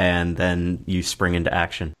signal and then you spring into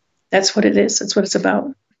action? That's what it is. That's what it's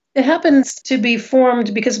about. It happens to be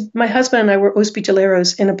formed because my husband and I were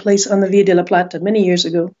hospitaleros in a place on the Via de la Plata many years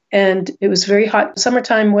ago. And it was very hot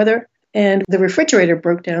summertime weather, and the refrigerator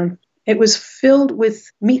broke down. It was filled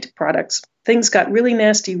with meat products. Things got really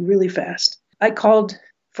nasty really fast. I called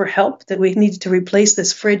for help that we needed to replace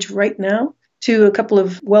this fridge right now to a couple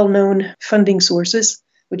of well-known funding sources,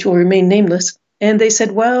 which will remain nameless. And they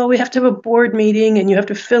said, well, we have to have a board meeting and you have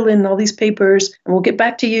to fill in all these papers and we'll get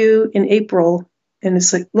back to you in April. And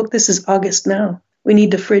it's like, look, this is August now. We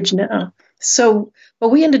need the fridge now. So,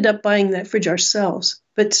 well, we ended up buying that fridge ourselves.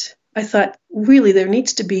 But I thought, really, there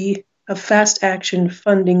needs to be a fast action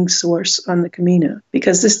funding source on the Camino,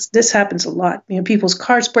 because this happens a lot. You know, people's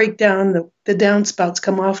cars break down, the downspouts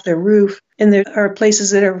come off their roof, and there are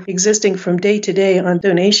places that are existing from day to day on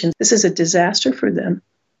donations. This is a disaster for them.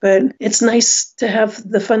 But it's nice to have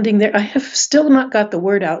the funding there. I have still not got the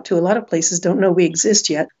word out to a lot of places, don't know we exist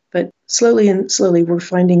yet, but slowly we're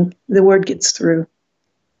finding the word gets through.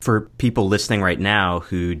 For people listening right now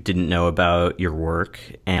who didn't know about your work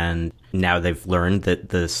and now they've learned that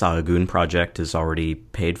the Sahagún project is already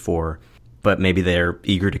paid for, but maybe they're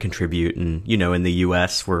eager to contribute. And, you know, in the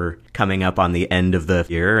U.S., we're coming up on the end of the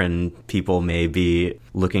year and people may be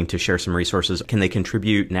looking to share some resources. Can they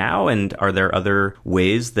contribute now? And are there other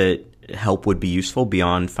ways that help would be useful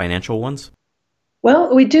beyond financial ones?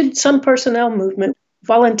 Well, we did some personnel movement.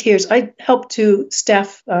 Volunteers. I helped to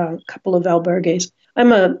staff a couple of albergues.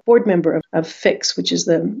 I'm a board member of FIX, which is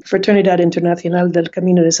the Fraternidad Internacional del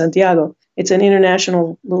Camino de Santiago. It's an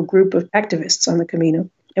international little group of activists on the Camino.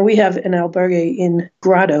 And we have an albergue in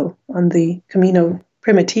Grado on the Camino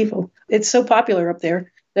Primitivo. It's so popular up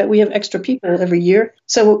there that we have extra people every year.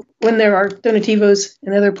 So when there are donativos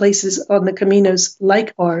in other places on the Caminos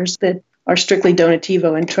like ours that are strictly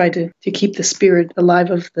donativo and try to keep the spirit alive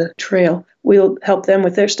of the trail, we'll help them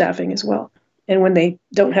with their staffing as well. And when they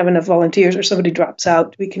don't have enough volunteers or somebody drops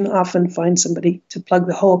out, we can often find somebody to plug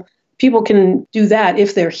the hole. People can do that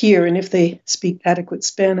if they're here and if they speak adequate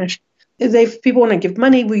Spanish. If people want to give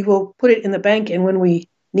money, we will put it in the bank, and when we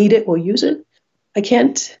need it, we'll use it. I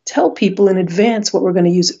can't tell people in advance what we're going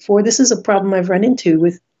to use it for. This is a problem I've run into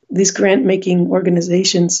with these grant-making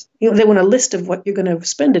organizations. You know, they want a list of what you're going to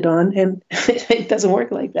spend it on, and it doesn't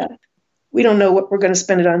work like that. We don't know what we're going to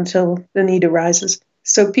spend it on until the need arises.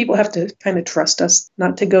 So people have to kind of trust us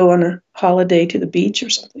not to go on a holiday to the beach or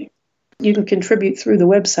something. You can contribute through the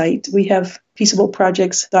website. We have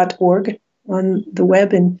peaceableprojects.org on the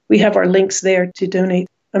web, and we have our links there to donate.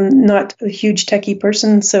 I'm not a huge techie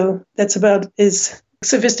person, so that's about as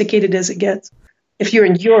sophisticated as it gets. If you're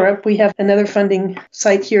in Europe, we have another funding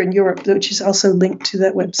site here in Europe, which is also linked to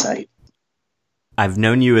that website. I've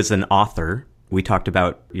known you as an author. We talked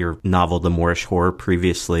about your novel, The Moorish Whore,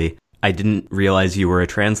 previously. I didn't realize you were a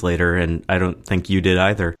translator, and I don't think you did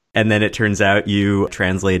either. And then it turns out you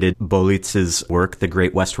translated Bolitz's work, The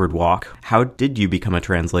Great Westward Walk. How did you become a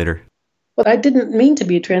translator? Well, I didn't mean to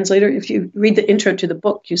be a translator. If you read the intro to the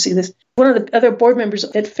book, you see this. One of the other board members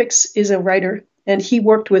at FIX is a writer, and he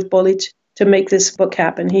worked with Bolitz to make this book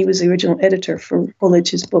happen. He was the original editor for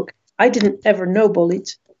Bolitz's book. I didn't ever know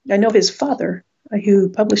Bolitz. I know his father, who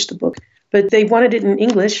published the book, but they wanted it in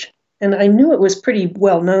English. And I knew it was pretty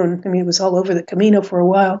well known. I mean, it was all over the Camino for a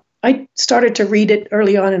while. I started to read it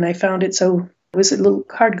early on and I found it, so it was a little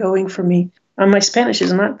hard going for me. My Spanish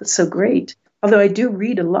is not so great, although I do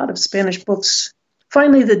read a lot of Spanish books.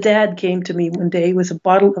 Finally, the dad came to me one day with a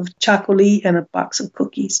bottle of chocolate and a box of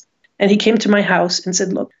cookies. And he came to my house and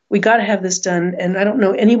said, look, we got to have this done. And I don't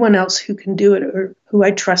know anyone else who can do it or who I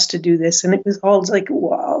trust to do this. And it was all like,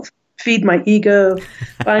 wow, feed my ego,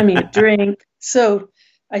 buy me a drink. So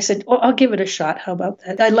I said, well, I'll give it a shot. How about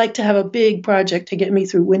that? I'd like to have a big project to get me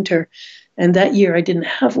through winter. And that year I didn't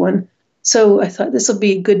have one. So I thought this will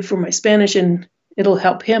be good for my Spanish and it'll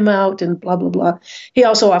help him out and blah, blah, blah. He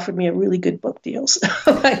also offered me a really good book deal. So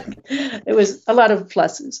it was a lot of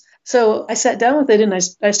pluses. So I sat down with it and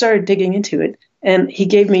I started digging into it. And he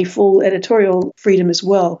gave me full editorial freedom as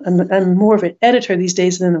well. I'm more of an editor these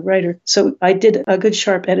days than a writer. So I did a good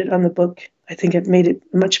sharp edit on the book. I think it made it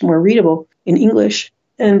much more readable in English.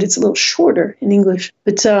 and it's a little shorter in English.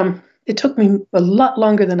 But it took me a lot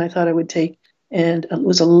longer than I thought it would take, and it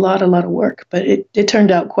was a lot of work, but it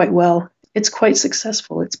turned out quite well. It's quite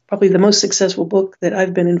successful. It's probably the most successful book that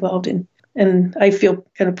I've been involved in, and I feel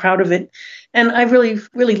kind of proud of it. And I really,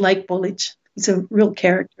 really like Bullitt. He's a real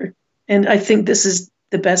character, and I think this is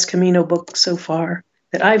the best Camino book so far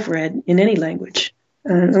that I've read in any language.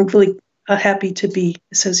 I'm really happy to be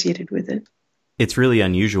associated with it. It's really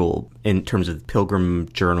unusual in terms of pilgrim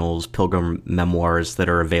journals, pilgrim memoirs that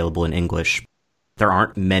are available in English. There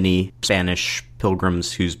aren't many Spanish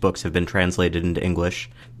pilgrims whose books have been translated into English.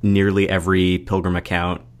 Nearly every pilgrim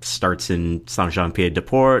account starts in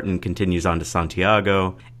Saint-Jean-Pied-de-Port and continues on to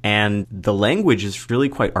Santiago. And the language is really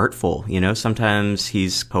quite artful. You know, sometimes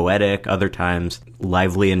he's poetic, other times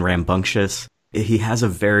lively and rambunctious. He has a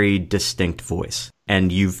very distinct voice,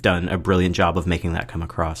 and you've done a brilliant job of making that come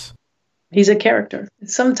across. He's a character.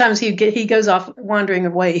 Sometimes he goes off wandering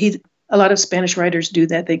away. A lot of Spanish writers do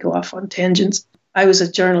that. They go off on tangents. I was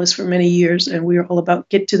a journalist for many years, and we were all about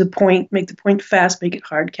get to the point, make the point fast, make it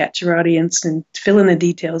hard, catch your audience, and fill in the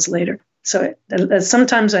details later. So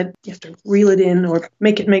sometimes you have to reel it in or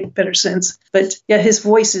make it make better sense. But yeah, his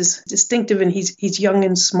voice is distinctive, and he's young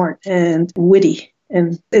and smart and witty.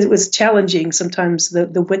 And it was challenging sometimes,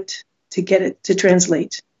 the wit to get it to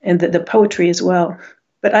translate, and the poetry as well.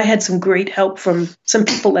 But I had some great help from some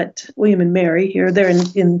people at William and Mary here, there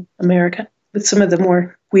in America, with some of the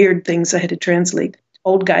more weird things I had to translate.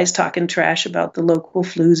 Old guys talking trash about the local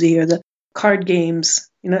floozy or the card games.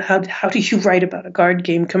 You know, how do you write about a card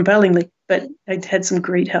game compellingly? But I had some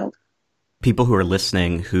great help. People who are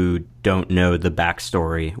listening who don't know the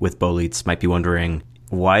backstory with Bullitt might be wondering,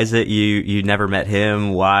 why is it you never met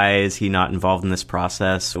him? Why is he not involved in this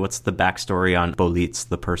process? What's the backstory on Bullitt,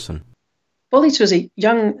 the person? Bullitt was a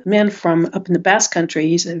young man from up in the Basque Country.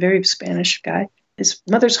 He's a very Spanish guy. His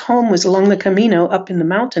mother's home was along the Camino up in the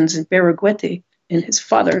mountains in Berruguete, and his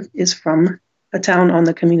father is from a town on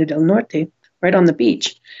the Camino del Norte, right on the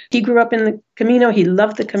beach. He grew up in the Camino. He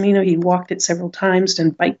loved the Camino. He walked it several times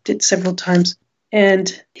and biked it several times.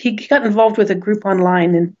 And he got involved with a group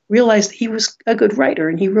online and realized he was a good writer,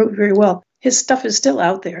 and he wrote very well. His stuff is still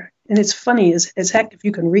out there, and it's funny as heck if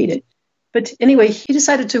you can read it. But anyway, he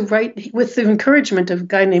decided to write with the encouragement of a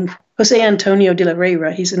guy named Jose Antonio de la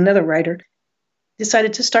Reira. He's another writer.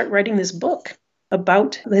 Decided to start writing this book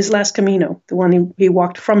about his last Camino, the one he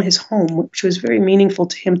walked from his home, which was very meaningful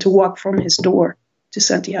to him to walk from his door to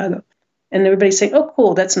Santiago. And everybody's saying, oh,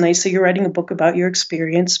 cool, that's nice. So you're writing a book about your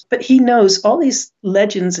experience. But he knows all these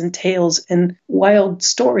legends and tales and wild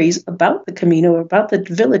stories about the Camino, about the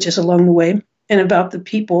villages along the way, and about the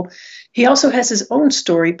people. He also has his own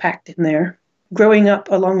story packed in there, growing up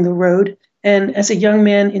along the road and as a young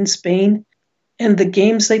man in Spain and the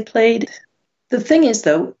games they played. The thing is,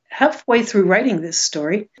 though, halfway through writing this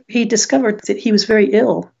story, he discovered that he was very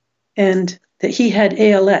ill and that he had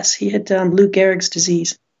ALS. He had Lou Gehrig's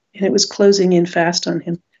disease, and it was closing in fast on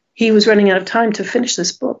him. He was running out of time to finish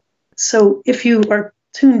this book. So if you are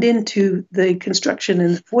tuned into the construction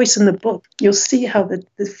and the voice in the book, you'll see how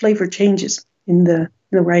the flavor changes in the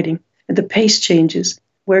writing, and the pace changes,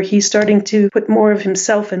 where he's starting to put more of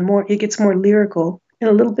himself and more, it gets more lyrical and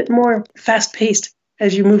a little bit more fast-paced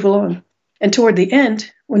as you move along. And toward the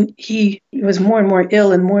end, when he was more and more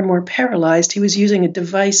ill and more paralyzed, he was using a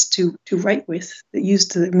device to write with that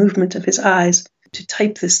used the movement of his eyes to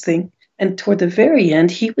type this thing. And toward the very end,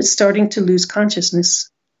 he was starting to lose consciousness.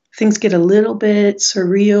 Things get a little bit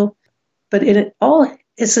surreal, but it all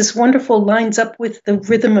is this wonderful lines up with the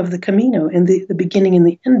rhythm of the Camino, and the beginning and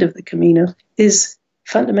the end of the Camino is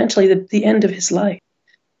fundamentally the end of his life.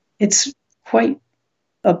 It's quite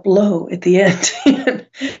a blow at the end.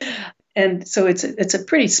 And so it's a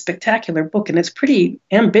pretty spectacular book, and it's pretty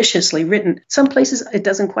ambitiously written. Some places it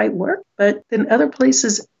doesn't quite work, but in other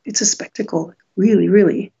places it's a spectacle. Really,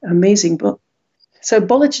 really amazing book. So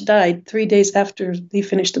Bullitt died 3 days after he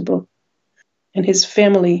finished the book, and his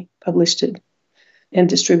family published it and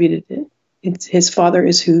distributed it. His father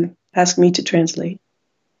is who asked me to translate.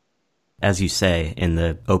 As you say in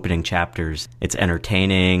the opening chapters, it's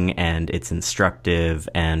entertaining and it's instructive,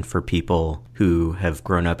 and for people who have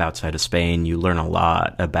grown up outside of Spain, you learn a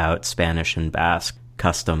lot about Spanish and Basque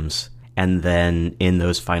customs. And then in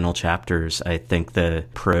those final chapters, I think the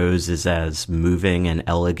prose is as moving and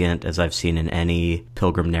elegant as I've seen in any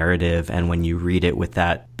pilgrim narrative. And when you read it with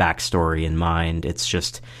that backstory in mind,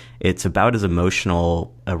 it's about as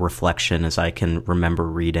emotional a reflection as I can remember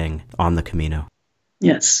reading on the Camino.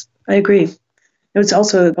 Yes, I agree. It was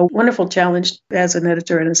also a wonderful challenge as an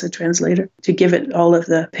editor and as a translator to give it all of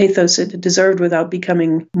the pathos it deserved without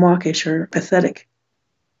becoming mawkish or pathetic.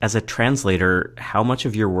 As a translator, how much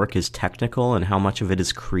of your work is technical and how much of it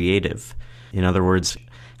is creative? In other words,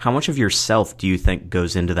 how much of yourself do you think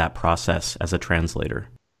goes into that process as a translator?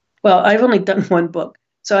 Well, I've only done one book,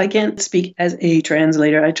 so I can't speak as a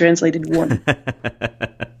translator. I translated one.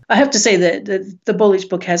 I have to say that the Bullish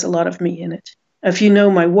book has a lot of me in it. If you know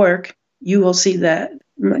my work, you will see that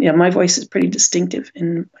my voice is pretty distinctive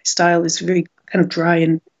and my style is very kind of dry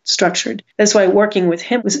and structured. That's why working with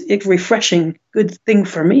him was a refreshing, good thing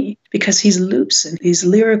for me because he's loose and he's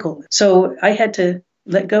lyrical. So I had to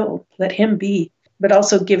let go, let him be, but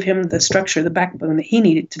also give him the structure, the backbone that he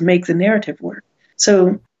needed to make the narrative work.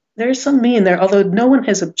 So there's some me in there, although no one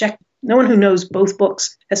has objected. No one who knows both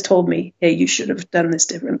books has told me, hey, you should have done this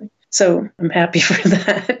differently. So I'm happy for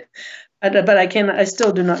that. But I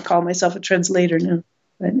still do not call myself a translator now.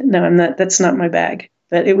 No, I'm not. That's not my bag.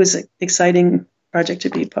 But it was an exciting project to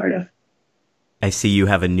be a part of. I see you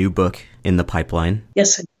have a new book in the pipeline.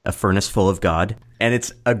 Yes. A Furnace Full of God. And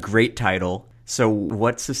it's a great title. So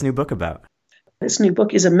what's this new book about? This new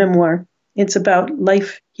book is a memoir. It's about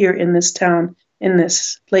life here in this town, in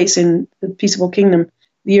this place, in the Peaceable Kingdom,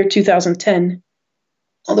 the year 2010.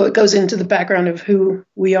 Although it goes into the background of who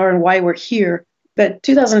we are and why we're here. But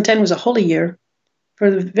 2010 was a holy year. For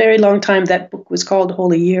a very long time, that book was called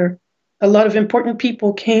Holy Year. A lot of important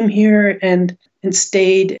people came here and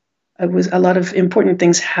stayed. A lot of important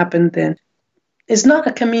things happened then. It's not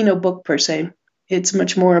a Camino book per se. It's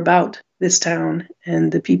much more about this town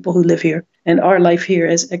and the people who live here and our life here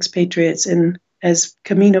as expatriates and as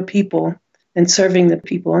Camino people and serving the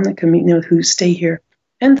people on the Camino who stay here.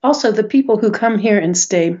 And also the people who come here and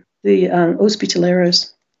stay, the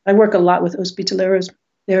hospitaleros. I work a lot with hospitaleros.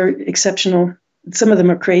 They're exceptional. Some of them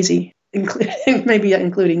are crazy, maybe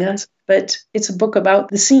including us. But it's a book about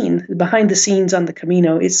the scene, behind the scenes on the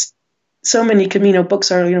Camino. It's so many Camino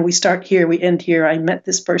books are, we start here, we end here. I met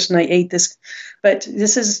this person, I ate this. But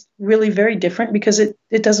this is really very different because it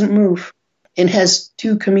doesn't move. It has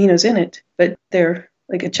 2 Caminos in it, but they're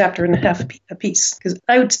like a chapter and a half a piece. Because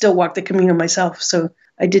I would still walk the Camino myself. So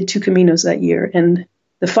I did 2 Caminos that year. And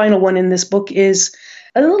the final one in this book is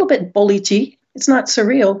a little bit bully-y. It's not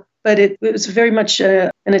surreal, but it was very much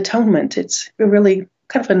an atonement. It's really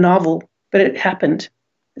kind of a novel, but it happened.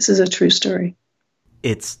 This is a true story.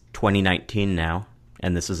 It's 2019 now,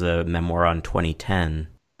 and this is a memoir on 2010.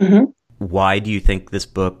 Mm-hmm. Why do you think this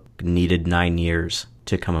book needed 9 years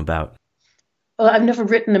to come about? Well, I've never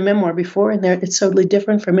written a memoir before, and it's totally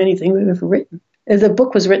different from anything we've ever written. The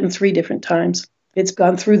book was written 3 different times. It's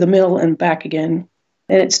gone through the mill and back again.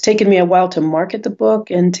 And it's taken me a while to market the book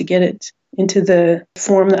and to get it into the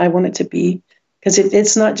form that I want it to be. Because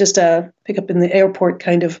it's not just a pick up in the airport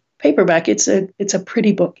kind of paperback. It's a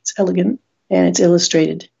pretty book. It's elegant and it's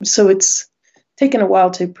illustrated. So it's taken a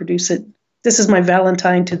while to produce it. This is my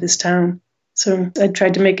Valentine to this town. So I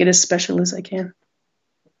tried to make it as special as I can.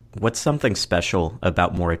 What's something special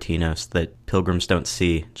about Moratinos that pilgrims don't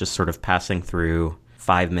see, just sort of passing through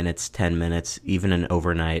 5 minutes, 10 minutes, even an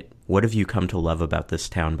overnight? What have you come to love about this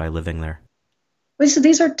town by living there? Well, so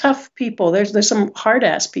these are tough people. There's some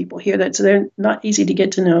hard-ass people here they're not easy to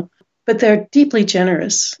get to know, but they're deeply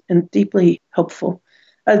generous and deeply helpful.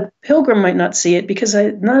 A pilgrim might not see it because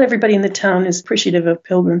not everybody in the town is appreciative of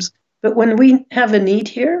pilgrims. But when we have a need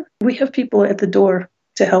here, we have people at the door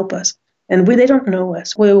to help us. And they don't know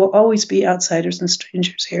us. We will always be outsiders and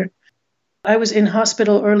strangers here. I was in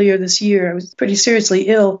hospital earlier this year. I was pretty seriously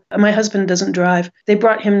ill. My husband doesn't drive. They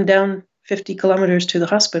brought him down 50 kilometers to the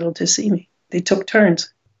hospital to see me. They took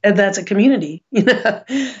turns. And that's a community. That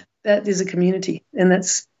is a community. And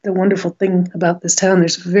that's the wonderful thing about this town.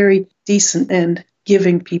 There's very decent and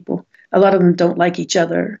giving people. A lot of them don't like each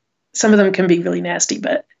other. Some of them can be really nasty,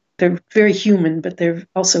 but they're very human, but they're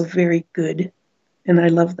also very good. And I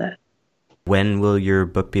love that. When will your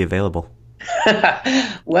book be available?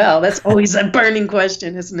 Well, that's always a burning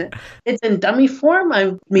question, isn't it? It's in dummy form.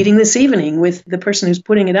 I'm meeting this evening with the person who's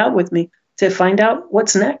putting it out with me to find out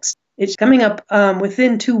what's next. It's coming up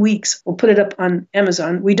within 2 weeks. We'll put it up on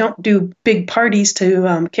Amazon. We don't do big parties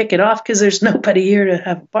to kick it off because there's nobody here to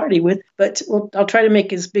have a party with. But I'll try to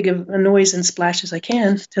make as big of a noise and splash as I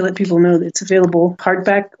can to let people know that it's available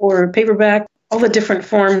hardback or paperback, all the different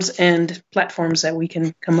forms and platforms that we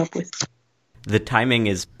can come up with. The timing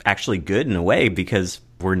is actually good in a way because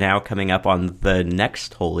we're now coming up on the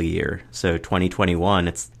next holy year. So 2021,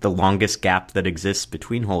 it's the longest gap that exists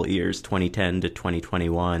between holy years, 2010 to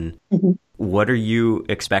 2021. Mm-hmm. What are you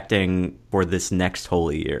expecting for this next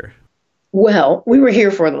holy year? Well, we were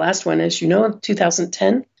here for the last one, as you know, in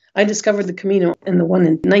 2010. I discovered the Camino and the one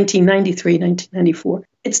in 1993, 1994.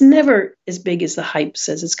 It's never as big as the hype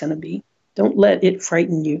says it's going to be. Don't let it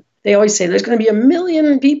frighten you. They always say there's going to be 1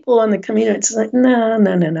 million people on the Camino. It's like,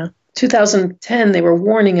 no. 2010, they were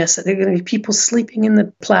warning us that there are going to be people sleeping in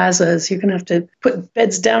the plazas. You're going to have to put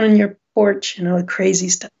beds down in your porch, crazy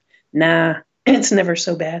stuff. Nah, it's never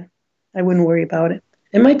so bad. I wouldn't worry about it.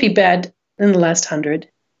 It might be bad in the last 100,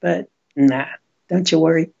 but nah, don't you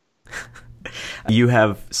worry. You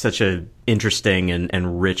have such an interesting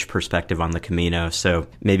and rich perspective on the Camino, so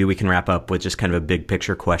maybe we can wrap up with just kind of a big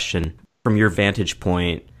picture question. From your vantage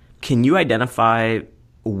point, can you identify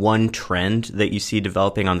one trend that you see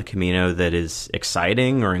developing on the Camino that is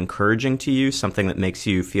exciting or encouraging to you, something that makes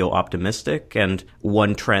you feel optimistic, and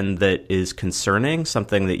one trend that is concerning,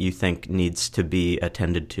 something that you think needs to be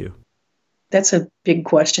attended to? That's a big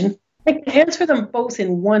question. I can answer them both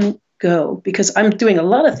in one go because I'm doing a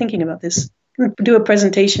lot of thinking about this. I'm going to do a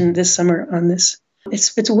presentation this summer on this.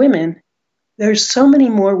 It's women. There's so many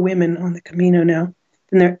more women on the Camino now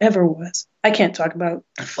than there ever was. I can't talk about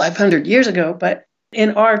 500 years ago, but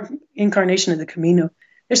in our incarnation of the Camino,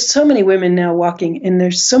 there's so many women now walking, and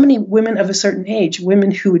there's so many women of a certain age,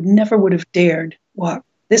 women who never would have dared walk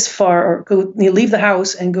this far or leave the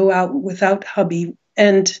house and go out without hubby,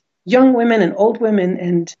 and young women and old women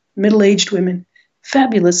and middle-aged women,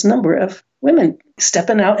 fabulous number of women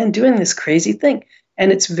stepping out and doing this crazy thing.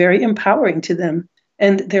 And it's very empowering to them,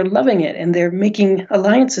 and they're loving it, and they're making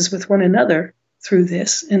alliances with one another through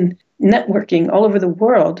this and networking all over the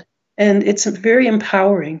world. And it's very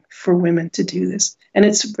empowering for women to do this. And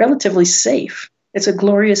it's relatively safe. It's a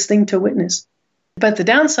glorious thing to witness. But the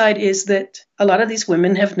downside is that a lot of these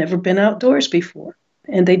women have never been outdoors before,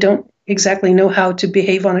 and they don't exactly know how to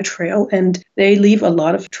behave on a trail, and they leave a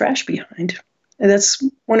lot of trash behind. And that's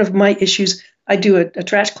one of my issues. I do a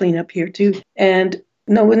trash cleanup here too, and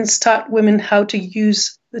no one's taught women how to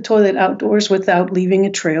use the toilet outdoors without leaving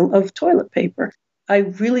a trail of toilet paper. I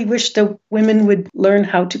really wish the women would learn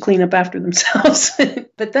how to clean up after themselves,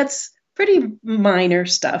 but that's pretty minor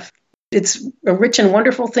stuff. It's a rich and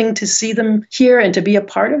wonderful thing to see them here and to be a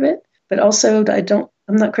part of it, but also I'm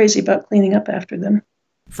not crazy about cleaning up after them.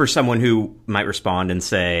 For someone who might respond and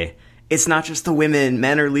say, it's not just the women,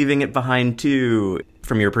 men are leaving it behind too.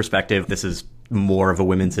 From your perspective, this is more of a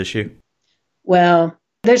women's issue? Well,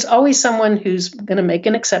 there's always someone who's going to make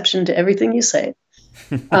an exception to everything you say.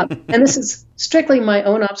 And this is strictly my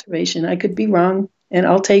own observation. I could be wrong, and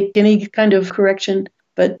I'll take any kind of correction.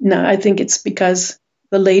 But no, I think it's because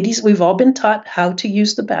the ladies, we've all been taught how to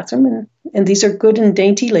use the bathroom, and these are good and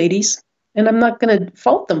dainty ladies. And I'm not going to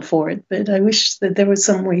fault them for it, but I wish that there was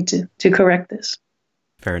some way to correct this.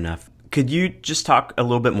 Fair enough. Could you just talk a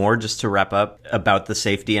little bit more, just to wrap up, about the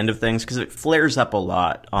safety end of things? Because it flares up a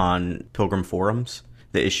lot on pilgrim forums,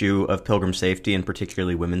 the issue of pilgrim safety and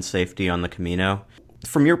particularly women's safety on the Camino.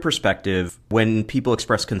 From your perspective, when people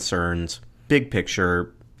express concerns, big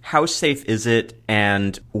picture, how safe is it,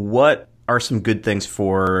 and what are some good things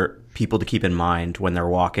for people to keep in mind when they're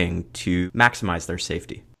walking to maximize their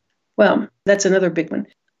safety? Well, that's another big one.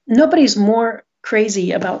 Nobody's more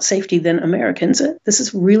crazy about safety than Americans. This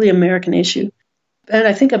is really an American issue. And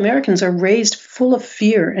I think Americans are raised full of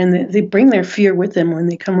fear, and they bring their fear with them when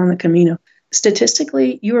they come on the Camino.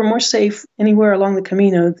 Statistically, you are more safe anywhere along the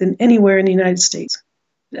Camino than anywhere in the United States.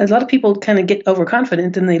 A lot of people kind of get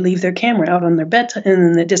overconfident and they leave their camera out on their bed and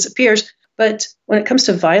then it disappears. But when it comes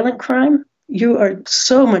to violent crime, you are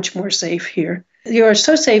so much more safe here. You are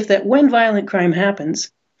so safe that when violent crime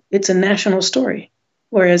happens, it's a national story.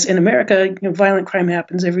 Whereas in America, violent crime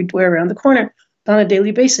happens everywhere around the corner on a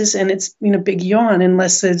daily basis, and it's big yawn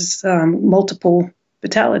unless there's multiple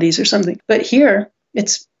fatalities or something. But here,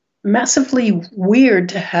 it's massively weird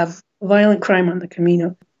to have violent crime on the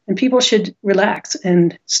Camino, and people should relax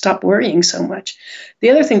and stop worrying so much. The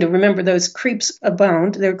other thing to remember, though, is creeps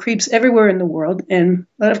abound. There are creeps everywhere in the world, and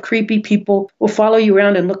a lot of creepy people will follow you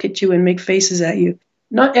around and look at you and make faces at you.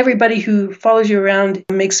 Not everybody who follows you around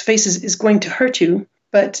and makes faces is going to hurt you,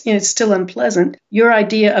 but it's still unpleasant. Your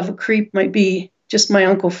idea of a creep might be just my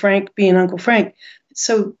Uncle Frank being Uncle Frank.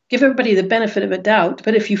 So give everybody the benefit of a doubt.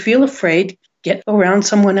 But if you feel afraid, get around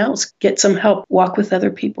someone else. Get some help. Walk with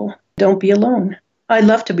other people. Don't be alone. I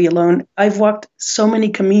love to be alone. I've walked so many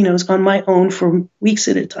Caminos on my own for weeks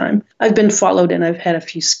at a time. I've been followed and I've had a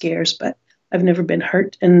few scares, but I've never been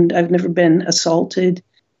hurt and I've never been assaulted.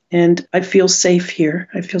 And I feel safe here.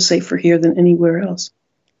 I feel safer here than anywhere else.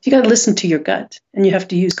 You got to listen to your gut, and you have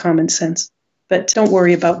to use common sense. But don't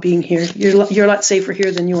worry about being here. You're a lot safer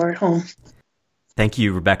here than you are at home. Thank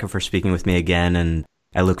you, Rebekah, for speaking with me again, and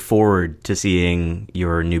I look forward to seeing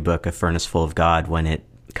your new book, A Furnace Full of God, when it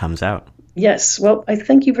comes out. Yes. Well, I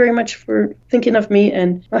thank you very much for thinking of me,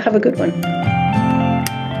 and have a good one.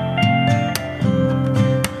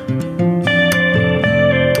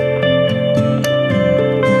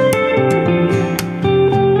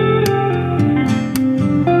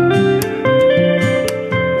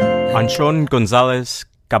 Conchon Gonzalez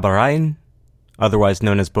Cabarain, otherwise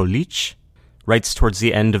known as Bolich, writes towards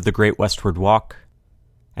the end of the Great Westward Walk,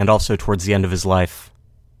 and also towards the end of his life,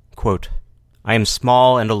 quote, I am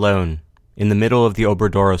small and alone, in the middle of the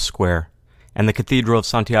Obradoro Square, and the Cathedral of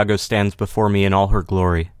Santiago stands before me in all her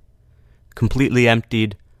glory. Completely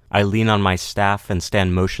emptied, I lean on my staff and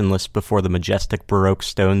stand motionless before the majestic Baroque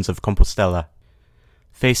stones of Compostela.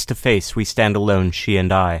 Face to face we stand alone, she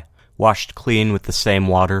and I, washed clean with the same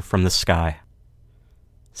water from the sky.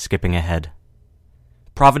 Skipping ahead.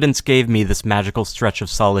 Providence gave me this magical stretch of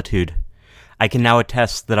solitude. I can now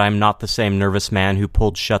attest that I am not the same nervous man who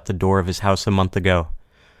pulled shut the door of his house a month ago.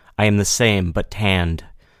 I am the same, but tanned.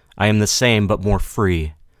 I am the same, but more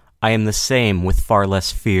free. I am the same, with far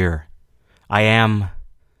less fear. I am...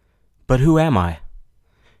 But who am I?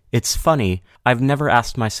 It's funny, I've never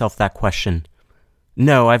asked myself that question.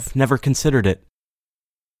 No, I've never considered it.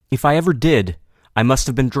 If I ever did, I must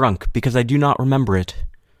have been drunk, because I do not remember it.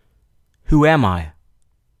 Who am I?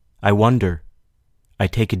 I wonder. I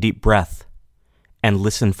take a deep breath, and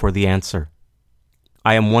listen for the answer.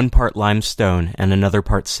 I am one part limestone and another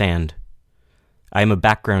part sand. I am a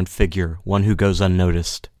background figure, one who goes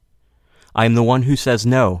unnoticed. I am the one who says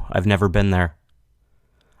no, I've never been there.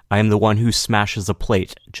 I am the one who smashes a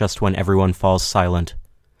plate just when everyone falls silent.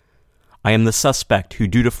 I am the suspect who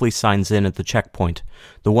dutifully signs in at the checkpoint,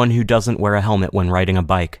 the one who doesn't wear a helmet when riding a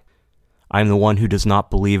bike. I am the one who does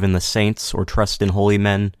not believe in the saints or trust in holy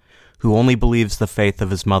men, who only believes the faith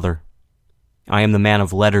of his mother. I am the man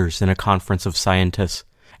of letters in a conference of scientists,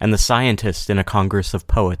 and the scientist in a congress of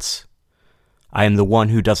poets. I am the one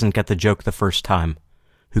who doesn't get the joke the first time,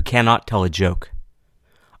 who cannot tell a joke.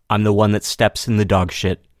 I'm the one that steps in the dog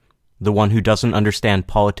shit, the one who doesn't understand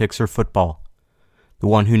politics or football, the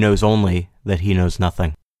one who knows only that he knows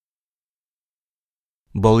nothing.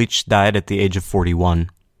 Bolich died at the age of 41,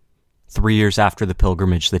 3 years after the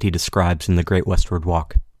pilgrimage that he describes in the Great Westward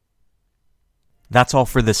Walk. That's all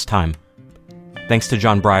for this time. Thanks to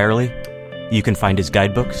John Brierley. You can find his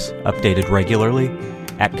guidebooks, updated regularly,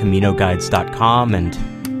 at CaminoGuides.com and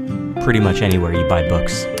pretty much anywhere you buy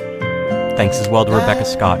books. Thanks as well to Rebekah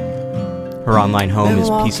Scott. Her online home is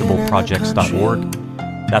peaceableprojects.org.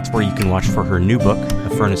 That's where you can watch for her new book, A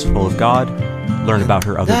Furnace Full of God, learn about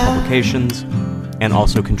her other publications, and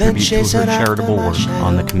also contribute to her charitable work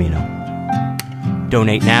on the Camino.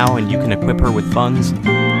 Donate now and you can equip her with funds to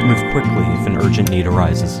move quickly if an urgent need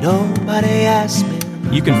arises. Nobody asked me.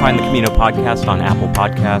 You can find the Camino podcast on Apple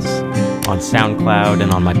Podcasts, on SoundCloud,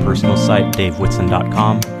 and on my personal site,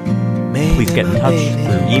 davewhitson.com. Please get in touch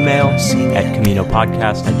through email at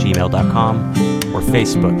caminopodcast@gmail.com or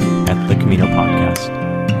Facebook at The Camino Podcast.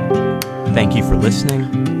 Thank you for listening,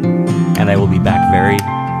 and I will be back very,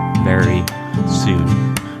 very soon.